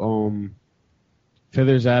few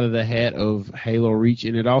feathers out of the hat of Halo Reach,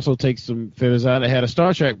 and it also takes some feathers out of the hat of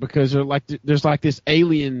Star Trek, because there's like this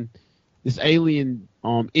alien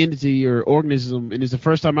entity or organism, and it's the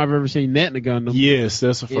first time I've ever seen that in a Gundam. Yes,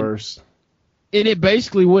 that's the first. And it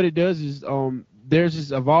basically, what it does is there's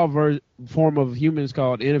this evolved form of humans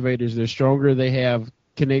called innovators. They're stronger. They have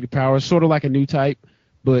kinetic powers, sort of like a new type,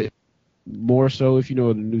 but more so, if you know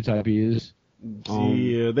what a new type is.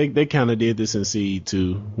 Yeah, they kind of did this in Seed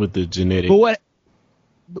too with the genetic.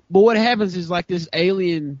 But what happens is, like, this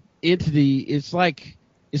alien entity, it's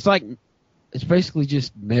basically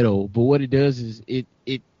just metal. But what it does is it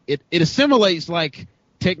assimilates like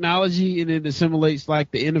technology, and it assimilates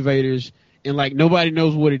like the innovators, and like nobody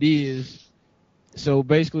knows what it is. So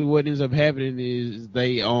basically what ends up happening is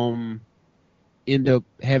they end up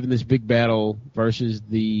having this big battle versus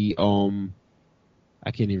the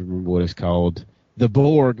I can't even remember what it's called. The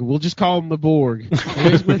Borg. We'll just call them the Borg.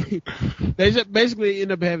 They basically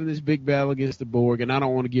end up having this big battle against the Borg, and I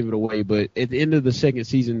don't want to give it away, but at the end of the second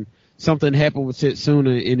season, something happened with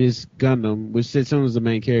Setsuna in his Gundam, which Setsuna's the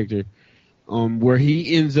main character, where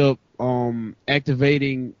he ends up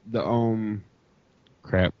activating the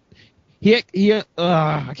crap. I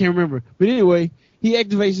can't remember. But anyway, he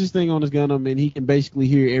activates this thing on his Gundam, and he can basically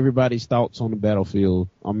hear everybody's thoughts on the battlefield.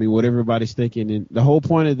 I mean, what everybody's thinking. And the whole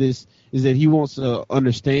point of this is that he wants to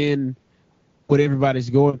understand what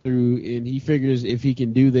everybody's going through, and he figures if he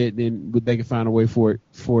can do that, then they can find a way for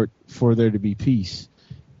there to be peace.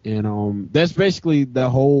 And that's basically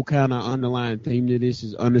the whole kind of underlying theme to this,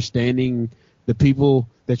 is understanding the people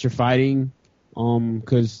that you're fighting.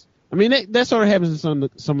 Because I mean, that sort of happens in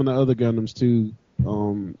some of the other Gundams too.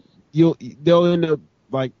 They'll end up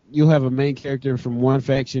like, you'll have a main character from one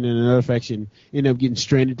faction and another faction end up getting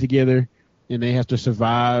stranded together, and they have to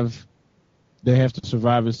survive. They have to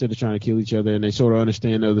survive instead of trying to kill each other, and they sort of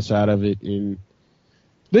understand the other side of it.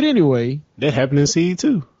 But anyway, that happened in Seed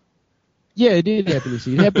too. Yeah, it did happen in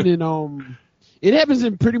Seed. It happened in It happens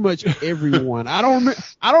in pretty much every one. I don't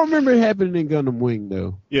remember it happening in Gundam Wing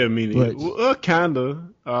though. Yeah, meaning kinda.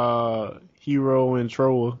 Hero and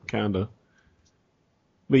Troa, kinda.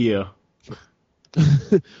 But yeah.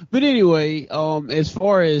 But anyway, as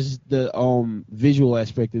far as the visual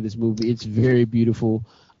aspect of this movie, it's very beautiful.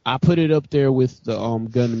 I put it up there with the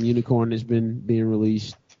Gundam Unicorn that's been being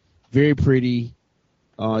released. Very pretty.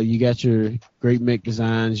 You got your great mech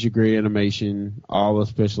designs, your great animation, all the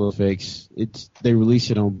special effects. They released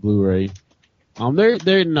it on Blu-ray.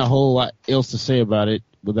 There isn't a whole lot else to say about it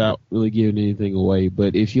without really giving anything away.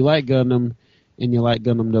 But if you like Gundam and you like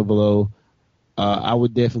Gundam 00, I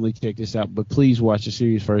would definitely check this out. But please watch the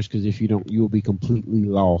series first, because if you don't, you will be completely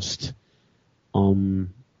lost.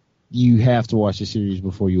 You have to watch the series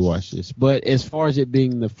before you watch this. But as far as it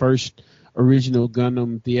being the first original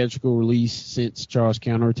Gundam theatrical release since Charles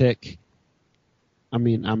Counterattack, I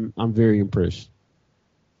mean, I'm very impressed.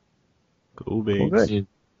 Cool, babes.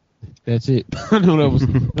 That's it. I know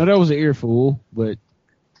that was an earful, but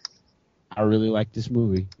I really like this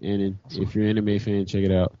movie, and if you're an anime fan, check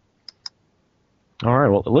it out. All right,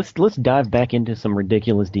 well, let's dive back into some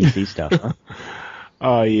ridiculous DC stuff. Huh?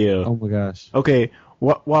 Oh yeah. Oh my gosh. Okay.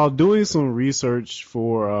 While doing some research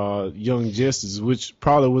for Young Justice, which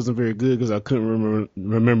probably wasn't very good because I couldn't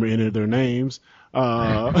remember any of their names,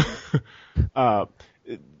 uh,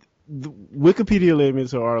 Wikipedia led me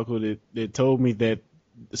to an article that told me that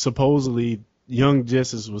supposedly Young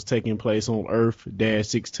Justice was taking place on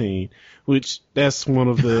Earth-16, which that's one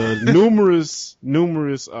of the numerous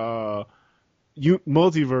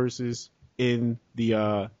multiverses in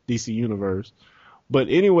the DC universe. But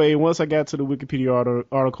anyway, once I got to the Wikipedia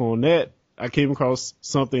article on that, I came across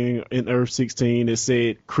something in Earth-16 that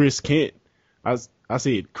said Chris Kent. I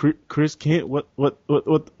said, Chris Kent? What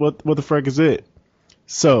the frick is it?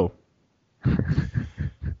 So,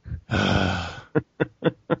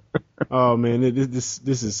 oh man, this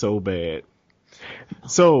is so bad.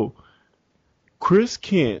 So, Chris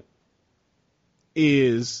Kent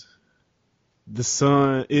is the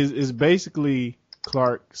son, is basically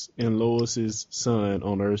Clark's and Lois's son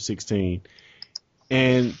on Earth-16,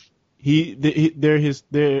 and he's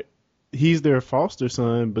their foster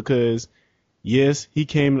son because yes, he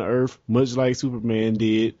came to Earth much like Superman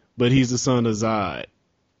did, but he's the son of Zod,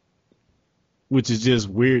 which is just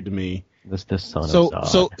weird to me. That's the son of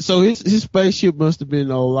Zod. So his spaceship must have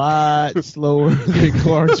been a lot slower than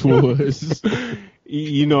Clark's was.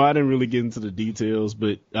 You know, I didn't really get into the details,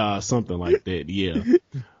 but something like that, yeah.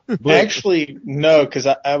 But, actually, no, because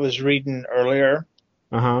I was reading earlier,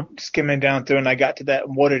 skimming down through, and I got to that.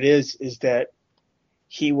 And what it is that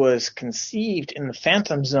he was conceived in the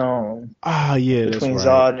Phantom Zone. Ah, yeah, between that's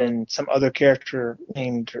right. Zod and some other character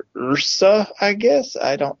named Ursa, I guess.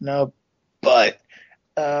 I don't know, but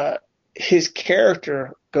his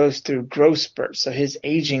character goes through growth spurts, so his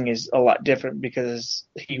aging is a lot different because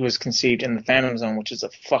he was conceived in the Phantom Zone, which is a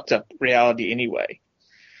fucked up reality anyway.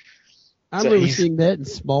 I remember seeing that in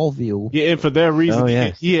Smallville. Yeah, and for that reason,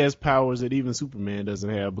 he has powers that even Superman doesn't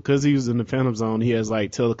have. Because he was in the Phantom Zone, he has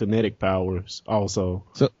like telekinetic powers also.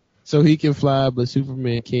 So he can fly, but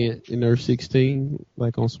Superman can't in Earth-16,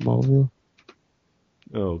 like on Smallville?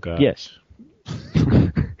 Oh, God. Yes.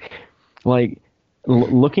 Like,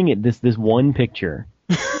 looking at this one picture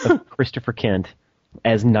of Christopher Kent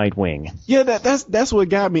as Nightwing. Yeah, that's what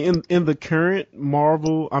got me in the current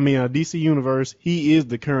DC universe. He is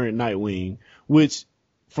the current Nightwing, which,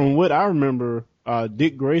 from what I remember,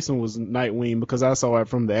 Dick Grayson was Nightwing because I saw it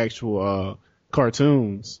from the actual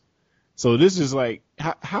cartoons. So this is like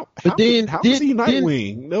how is he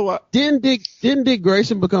Nightwing? Didn't Dick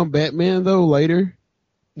Grayson become Batman though later?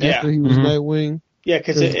 Yeah, after he was Nightwing. Yeah,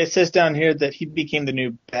 because it says down here that he became the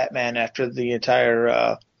new Batman after the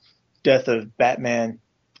entire Death of Batman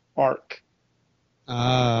arc.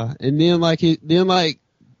 And then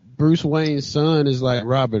Bruce Wayne's son is like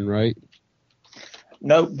Robin, right?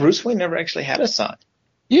 No, Bruce Wayne never actually had a son.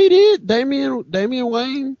 Yeah, he did. Damian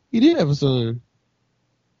Wayne, he did have a son.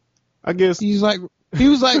 I guess it's like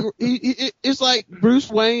Bruce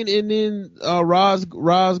Wayne and then Ra's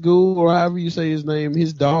Ghul, or however you say his name,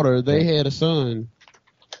 his daughter, they had a son.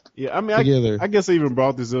 Yeah, I mean, together. I guess I even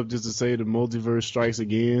brought this up just to say the multiverse strikes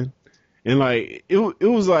again. And like it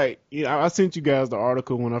was like, you know, I sent you guys the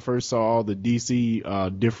article when I first saw all the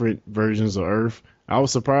DC different versions of Earth. I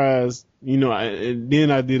was surprised, you know, and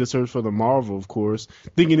then I did a search for the Marvel, of course,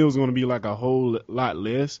 thinking it was going to be like a whole lot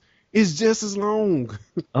less. It's just as long.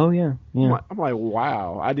 Oh yeah. I'm like,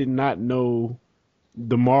 wow, I did not know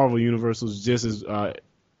the Marvel universe was just as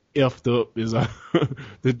effed up as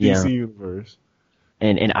the DC universe.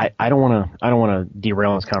 And I don't want to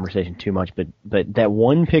derail this conversation too much, but that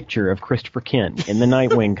one picture of Christopher Kent in the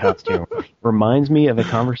Nightwing costume reminds me of a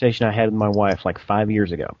conversation I had with my wife like 5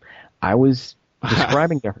 years ago. I was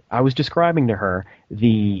describing to her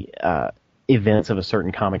the events of a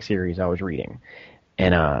certain comic series I was reading.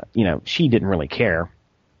 And, you know, she didn't really care,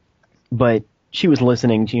 but she was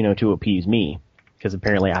listening to, you know, to appease me, because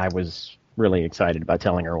apparently I was really excited about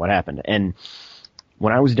telling her what happened. And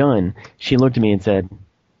when I was done, she looked at me and said,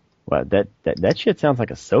 "Well, that shit sounds like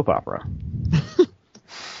a soap opera."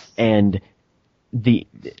 And the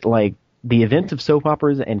events of soap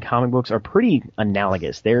operas and comic books are pretty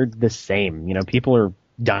analogous. They're the same. You know, people are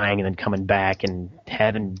dying and then coming back and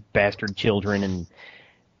having bastard children, and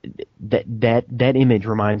that image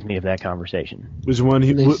reminds me of that conversation. Which one?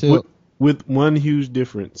 With one huge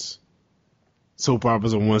difference: soap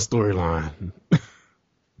operas are one storyline.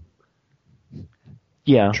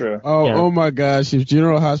 Yeah. True. Oh my gosh! If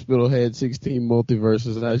General Hospital had 16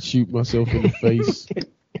 multiverses, I'd shoot myself in the face.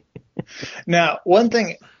 Now,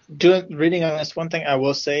 reading on this, one thing I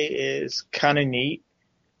will say is kind of neat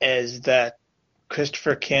is that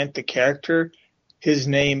Christopher Kent, the character, his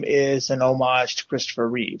name is an homage to Christopher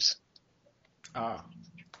Reeves. Ah,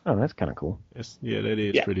 Oh, that's kind of cool. that is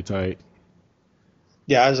Yeah. pretty tight.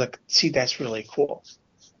 Yeah, I was like, see, that's really cool.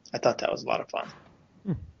 I thought that was a lot of fun.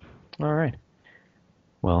 All right.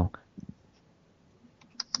 Well,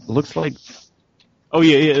 looks like Oh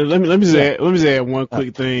yeah. Let me just Yeah. add one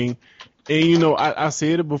quick thing. And I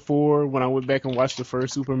said it before when I went back and watched the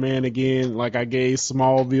first Superman again. Like I gave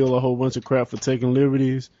Smallville a whole bunch of crap for taking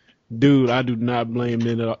liberties. Dude, I do not blame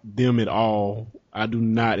them at all. I do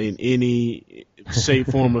not in any shape,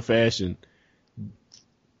 form, or fashion.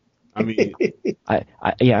 I mean, I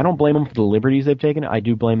don't blame them for the liberties they've taken. I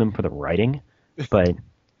do blame them for the writing, but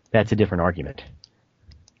that's a different argument.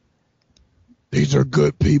 These are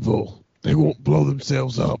good people. They won't blow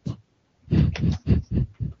themselves up.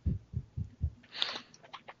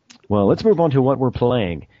 Well, let's move on to what we're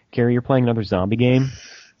playing. Carrie, you're playing another zombie game?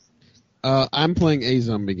 I'm playing a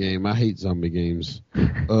zombie game. I hate zombie games.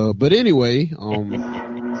 But anyway,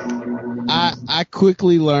 I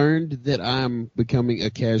quickly learned that I'm becoming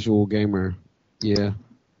a casual gamer. Yeah.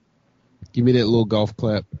 Give me that little golf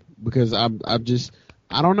clap because I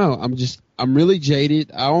don't know. I'm really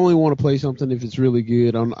jaded. I only want to play something if it's really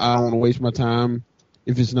good. I don't want to waste my time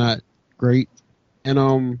if it's not great.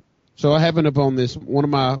 And so I happened upon this. One of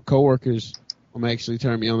my coworkers actually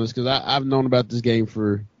turned me on this because I've known about this game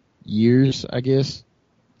for years, I guess.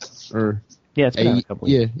 Or Yeah, it's been out a couple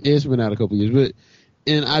years. Yeah, it's been out a couple years. But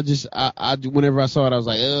and I whenever I saw it, I was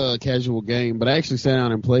like, casual game. But I actually sat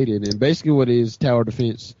down and played it. And basically, what it is tower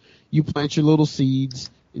defense. You plant your little seeds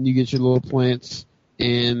and you get your little plants,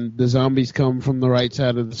 and the zombies come from the right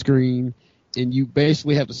side of the screen, and you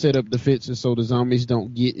basically have to set up defenses so the zombies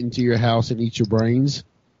don't get into your house and eat your brains.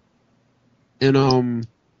 And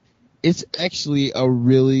it's actually a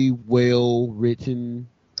really well written,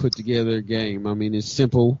 put together game. I mean, it's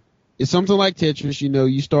simple. It's something like Tetris.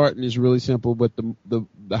 You start and it's really simple, but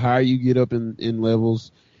the higher you get up in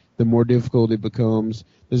levels, the more difficult it becomes.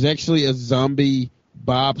 There's actually a zombie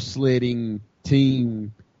bobsledding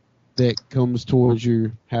team that comes towards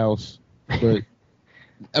your house. But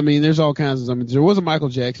I mean, there's all kinds of zombies. There was a Michael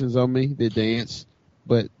Jackson zombie that danced,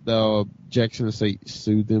 but Jackson Estate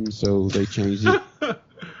sued them, so they changed it.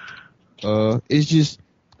 It's just,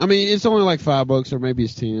 I mean, it's only like $5 or maybe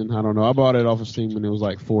it's 10. I don't know. I bought it off of Steam and it was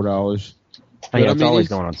like $4. Oh, yeah, it's always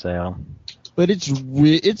going on sale. But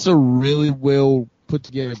it's a really well put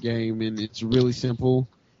together game, and it's really simple.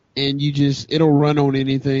 And it'll run on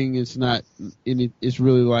anything. It's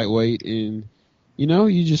really lightweight, and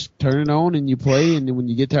you just turn it on and you play, and then when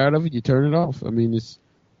you get tired of it, you turn it off. I mean,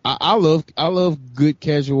 I love good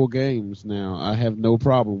casual games now. I have no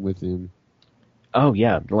problem with them. Oh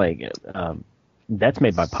yeah, like that's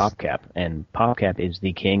made by PopCap, and PopCap is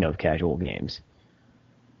the king of casual games.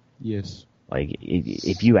 Yes. Like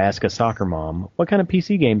if you ask a soccer mom, what kind of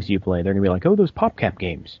PC games do you play? They're gonna be like, oh, those PopCap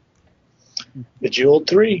games. Bejeweled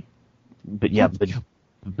 3. But yeah,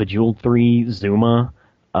 Bejeweled 3, Zuma.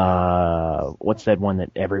 What's that one that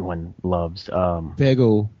everyone loves?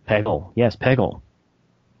 Peggle. Peggle. Yes, Peggle.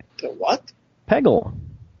 The what? Peggle.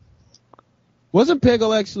 Wasn't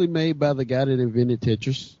Peggle actually made by the guy that invented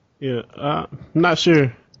Tetris? Yeah, not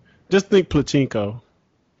sure. Just think Pachinko.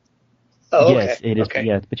 Oh, okay. Yes, it is. Okay.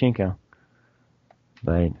 Yeah, it's Pachinko.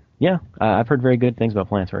 But yeah, I've heard very good things about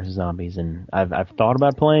Plants vs Zombies, and I've thought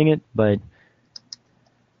about playing it, but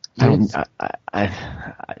I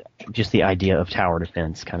just the idea of tower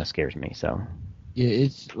defense kind of scares me. So yeah,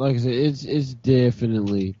 it's like I said, it's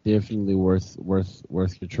definitely worth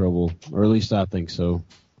your trouble, or at least I think so.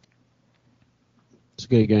 It's a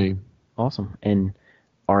good game. Awesome. And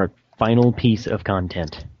our final piece of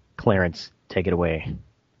content, Clarence, take it away.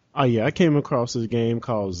 Oh yeah, I came across this game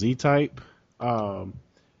called Z-Type, and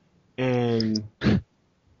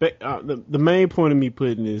the main point of me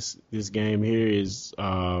putting this game here is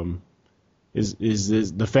the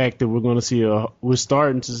fact that we're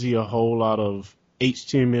starting to see a whole lot of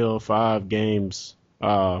HTML5 games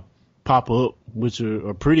pop up, which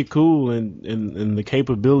are pretty cool, and the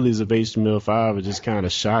capabilities of HTML5 are just kind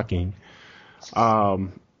of shocking.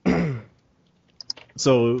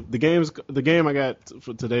 So the game I got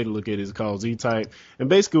for today to look at is called Z-Type, and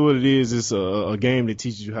basically what it is a game that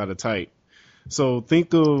teaches you how to type. So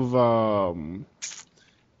think of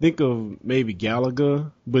maybe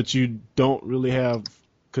Galaga, but you don't really have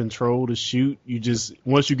control to shoot. You just,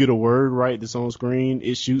 once you get a word right that's on screen,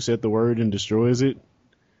 it shoots at the word and destroys it.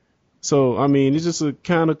 So I mean, it's just a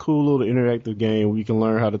kind of cool little interactive game where you can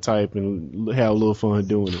learn how to type and have a little fun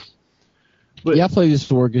doing it. But yeah, I played this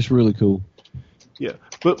to work. It's really cool. Yeah,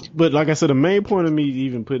 but like I said, the main point of me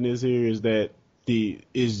even putting this here is that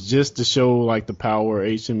is just to show like the power of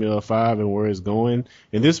HTML5 and where it's going.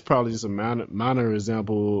 And this is probably just a minor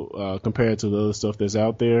example compared to the other stuff that's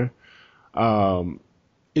out there.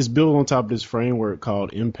 It's built on top of this framework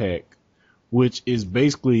called Impact, which is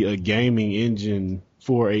basically a gaming engine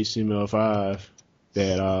for HTML5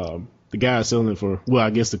 that the guy is selling for. Well, I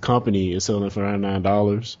guess the company is selling for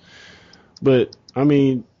 $99. But I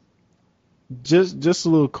mean, just a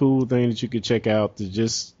little cool thing that you could check out to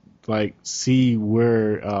just like see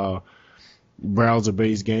where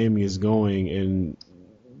browser-based gaming is going and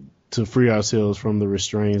to free ourselves from the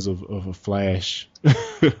restraints of a Flash.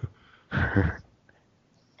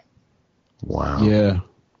 Wow. Yeah.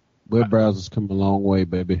 Web browsers come a long way,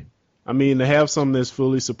 baby. I mean, to have something that's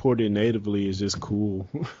fully supported natively is just cool.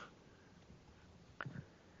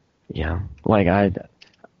 Yeah. Like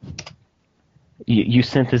you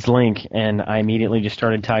sent this link and I immediately just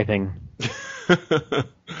started typing.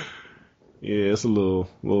 Yeah, it's a little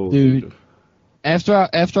Dude, after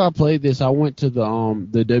I played this, I went to the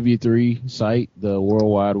W3 site, the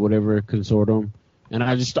Worldwide whatever consortium, and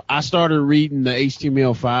I started reading the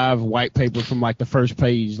HTML5 white paper from like the first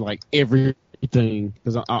page, like everything,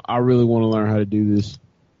 because I really want to learn how to do this.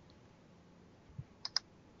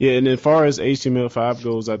 Yeah, and as far as HTML5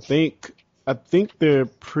 goes, I think they're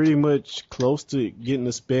pretty much close to getting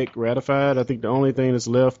the spec ratified. I think the only thing that's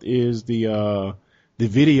left is the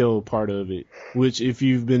video part of it, which if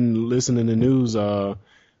you've been listening to news,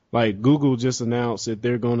 like Google just announced that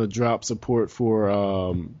they're going to drop support for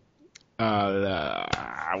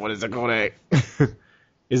what is it called?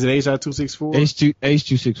 Is it HI264?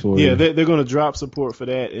 H264. Yeah, they're going to drop support for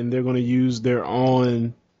that, and they're going to use their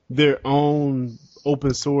own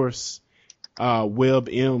open source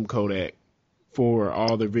WebM codec for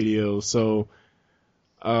all their videos. So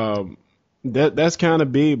that's kind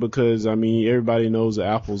of big because I mean everybody knows that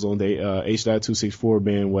Apple's on the H.264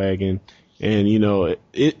 bandwagon, and you know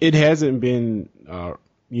it hasn't been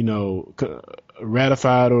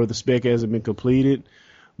ratified or the spec hasn't been completed,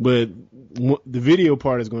 but the video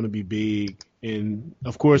part is going to be big, and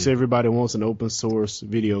of course everybody wants an open source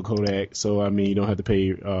video codec. So I mean you don't have to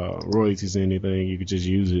pay royalties or anything; you could just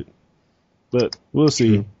use it. But we'll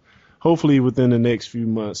see. True. Hopefully within the next few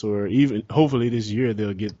months, or even hopefully this year,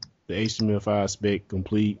 they'll get the HTML5 spec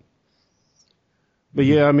complete. But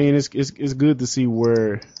yeah, I mean, it's good to see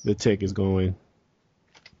where the tech is going.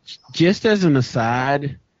 Just as an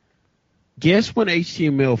aside, guess when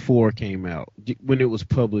HTML4 came out? When it was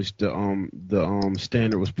published, the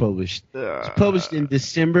standard was published. It was published in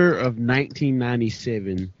December of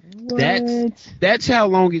 1997. What? That's how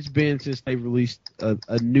long it's been since they released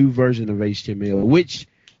a new version of HTML, which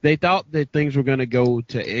they thought that things were going to go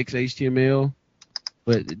to XHTML,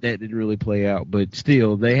 but that didn't really play out. But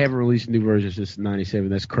still, they haven't released a new version since '97.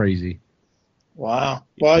 That's crazy. Wow.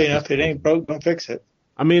 Well, if it ain't broke, don't fix it.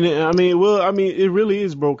 I mean, it really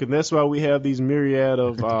is broken. That's why we have these myriad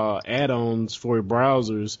of add-ons for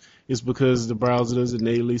browsers. It's because the browser doesn't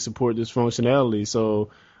natively support this functionality. So,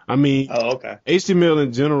 I mean, HTML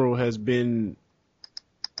in general has been,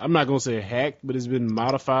 I'm not going to say hacked, but it's been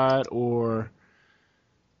modified or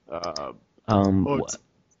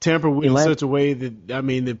tampered with in such a way that, I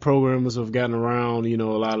mean, the programmers have gotten around, a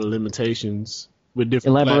lot of limitations with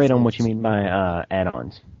different Elaborate platforms. on what you mean by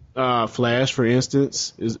add-ons. Flash, for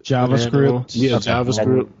instance, is JavaScript. Yeah, okay.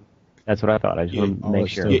 JavaScript. That's what I thought. I just want to make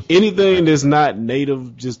sure. Yeah, anything that's not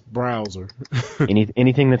native, just browser.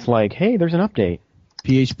 Anything that's like, hey, there's an update.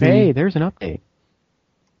 PHP. Hey, there's an update.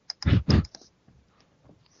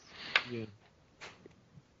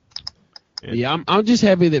 Yeah, I'm just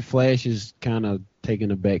happy that Flash is kind of taking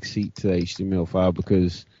a back seat to HTML5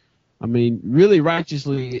 because, I mean, really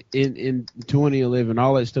righteously in 2011,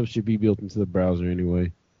 all that stuff should be built into the browser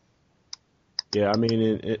anyway. Yeah, I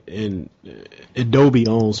mean, in Adobe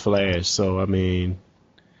owns Flash, so I mean,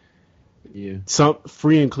 yeah, some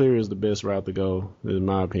free and clear is the best route to go, in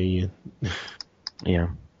my opinion. Yeah.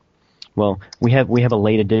 Well, we have a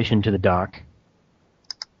late addition to the doc.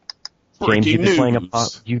 James, you've been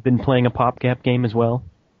playing a PopCap game as well?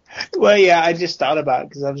 Well, yeah, I just thought about it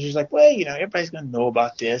because I was just like, well, everybody's going to know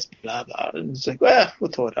about this, blah, blah. And it's like, well,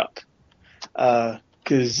 we'll throw it up.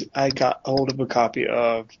 Because I got hold of a copy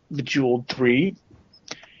of Bejeweled 3,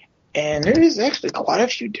 and there is actually quite a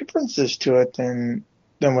few differences to it than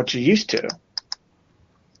what you're used to.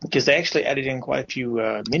 Because they actually added in quite a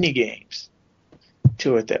few mini games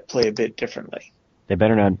to it that play a bit differently. They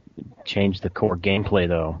better not change the core gameplay,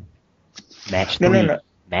 though. Match 3. No.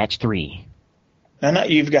 Match 3. No,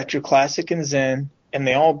 you've got your classic and Zen, and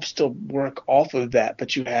they all still work off of that,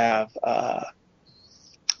 but you have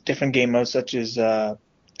different game modes such as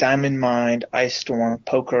Diamond Mine, Ice Storm,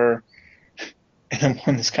 Poker, and then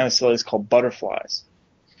one that's kind of silly is called Butterflies.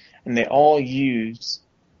 And they all use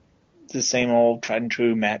the same old tried and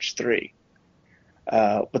true match 3.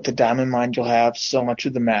 With the Diamond Mine, you'll have so much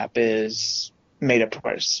of the map is made up of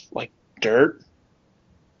like dirt.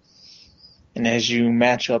 And as you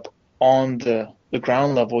match up on the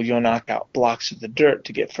ground level, you'll knock out blocks of the dirt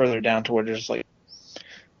to get further down to where there's like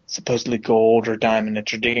supposedly gold or diamond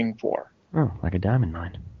that you're digging for. Oh, like a diamond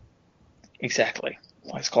mine. Exactly.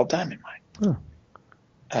 Why it's called Diamond Mine.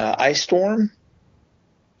 Oh. Ice Storm,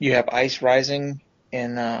 you have ice rising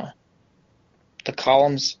in the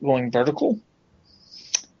columns going vertical,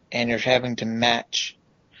 and you're having to match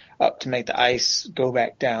up to make the ice go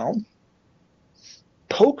back down.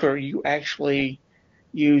 Poker, you actually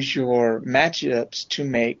use your matchups to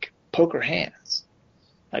make poker hands,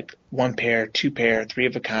 like 1 pair, 2 pair, 3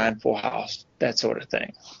 of a kind, full house, that sort of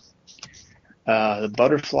thing. The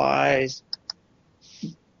Butterflies,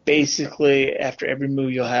 basically after every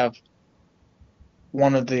move you'll have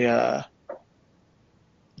one of the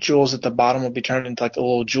jewels at the bottom will be turned into like a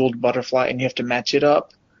little jeweled butterfly, and you have to match it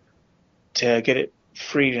up to get it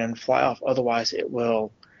freed and fly off. Otherwise, it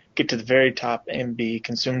will get to the very top and be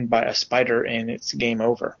consumed by a spider, and it's game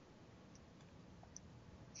over.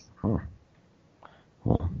 Huh.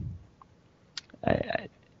 Well,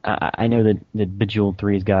 I know that Bejeweled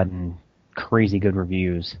 3 has gotten crazy good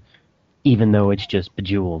reviews, even though it's just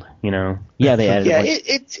Bejeweled, you know? Yeah, they added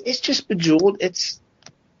it's just Bejeweled. It's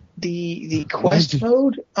the quest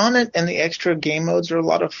mode on it and the extra game modes are a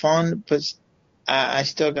lot of fun, but I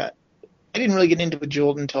didn't really get into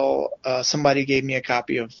Bejeweled until somebody gave me a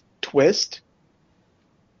copy of Twist,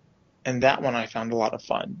 and that one I found a lot of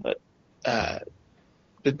fun. But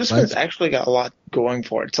this one's actually got a lot going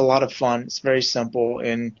for it. It's a lot of fun. It's very simple,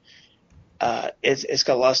 and it's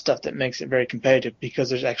got a lot of stuff that makes it very competitive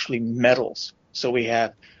because there's actually medals. So we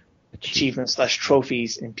have achievements /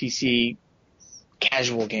 trophies in PC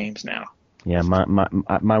casual games now. Yeah,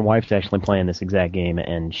 my wife's actually playing this exact game,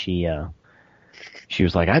 and she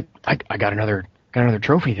was like, I got another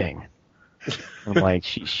trophy thing. I'm like,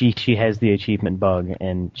 she has the achievement bug,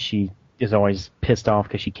 and she is always pissed off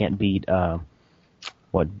because she can't beat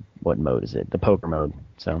what mode is it? The poker mode.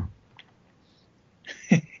 So.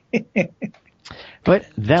 But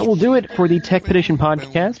that will do it for the Tech Petition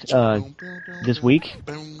podcast this week,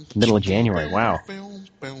 middle of January. Wow.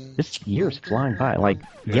 This year is flying by. Like,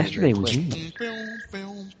 yesterday was June.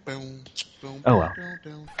 Oh, well.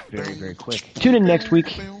 Very, very quick. Tune in next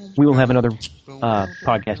week. We will have another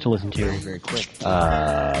podcast to listen to. Very quick.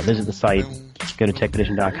 Visit the site. Go to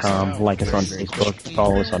techpetition.com. Like us on Facebook.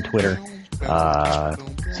 Follow us on Twitter.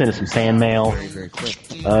 Send us some fan mail. Very quick.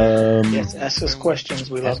 Yes, ask us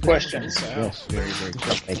questions. We love questions. Yes, very, very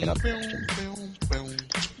quick. Making up questions.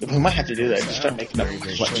 We might have to do that. Just start making up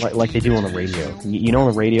questions. Like they do on the radio. You know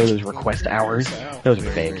on the radio, those request hours? Those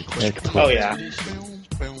are fake. Oh, yeah.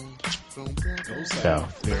 So,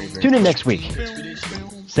 tune in next week.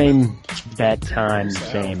 Same bat time,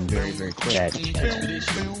 same bat channel.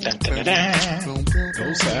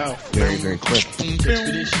 Go south. Very, very quick.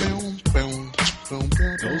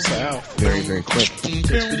 Go south. Very, very quick.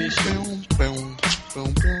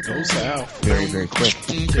 Go south. Very, very quick.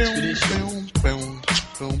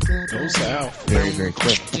 Go south. Very, very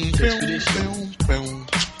quick.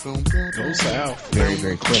 Go south. Very,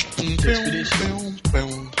 very quick.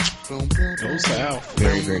 Go south.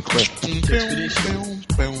 Very, very quick.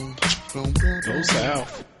 Go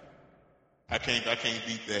south. I can't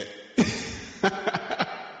beat that.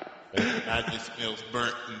 I just smells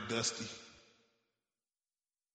burnt and dusty.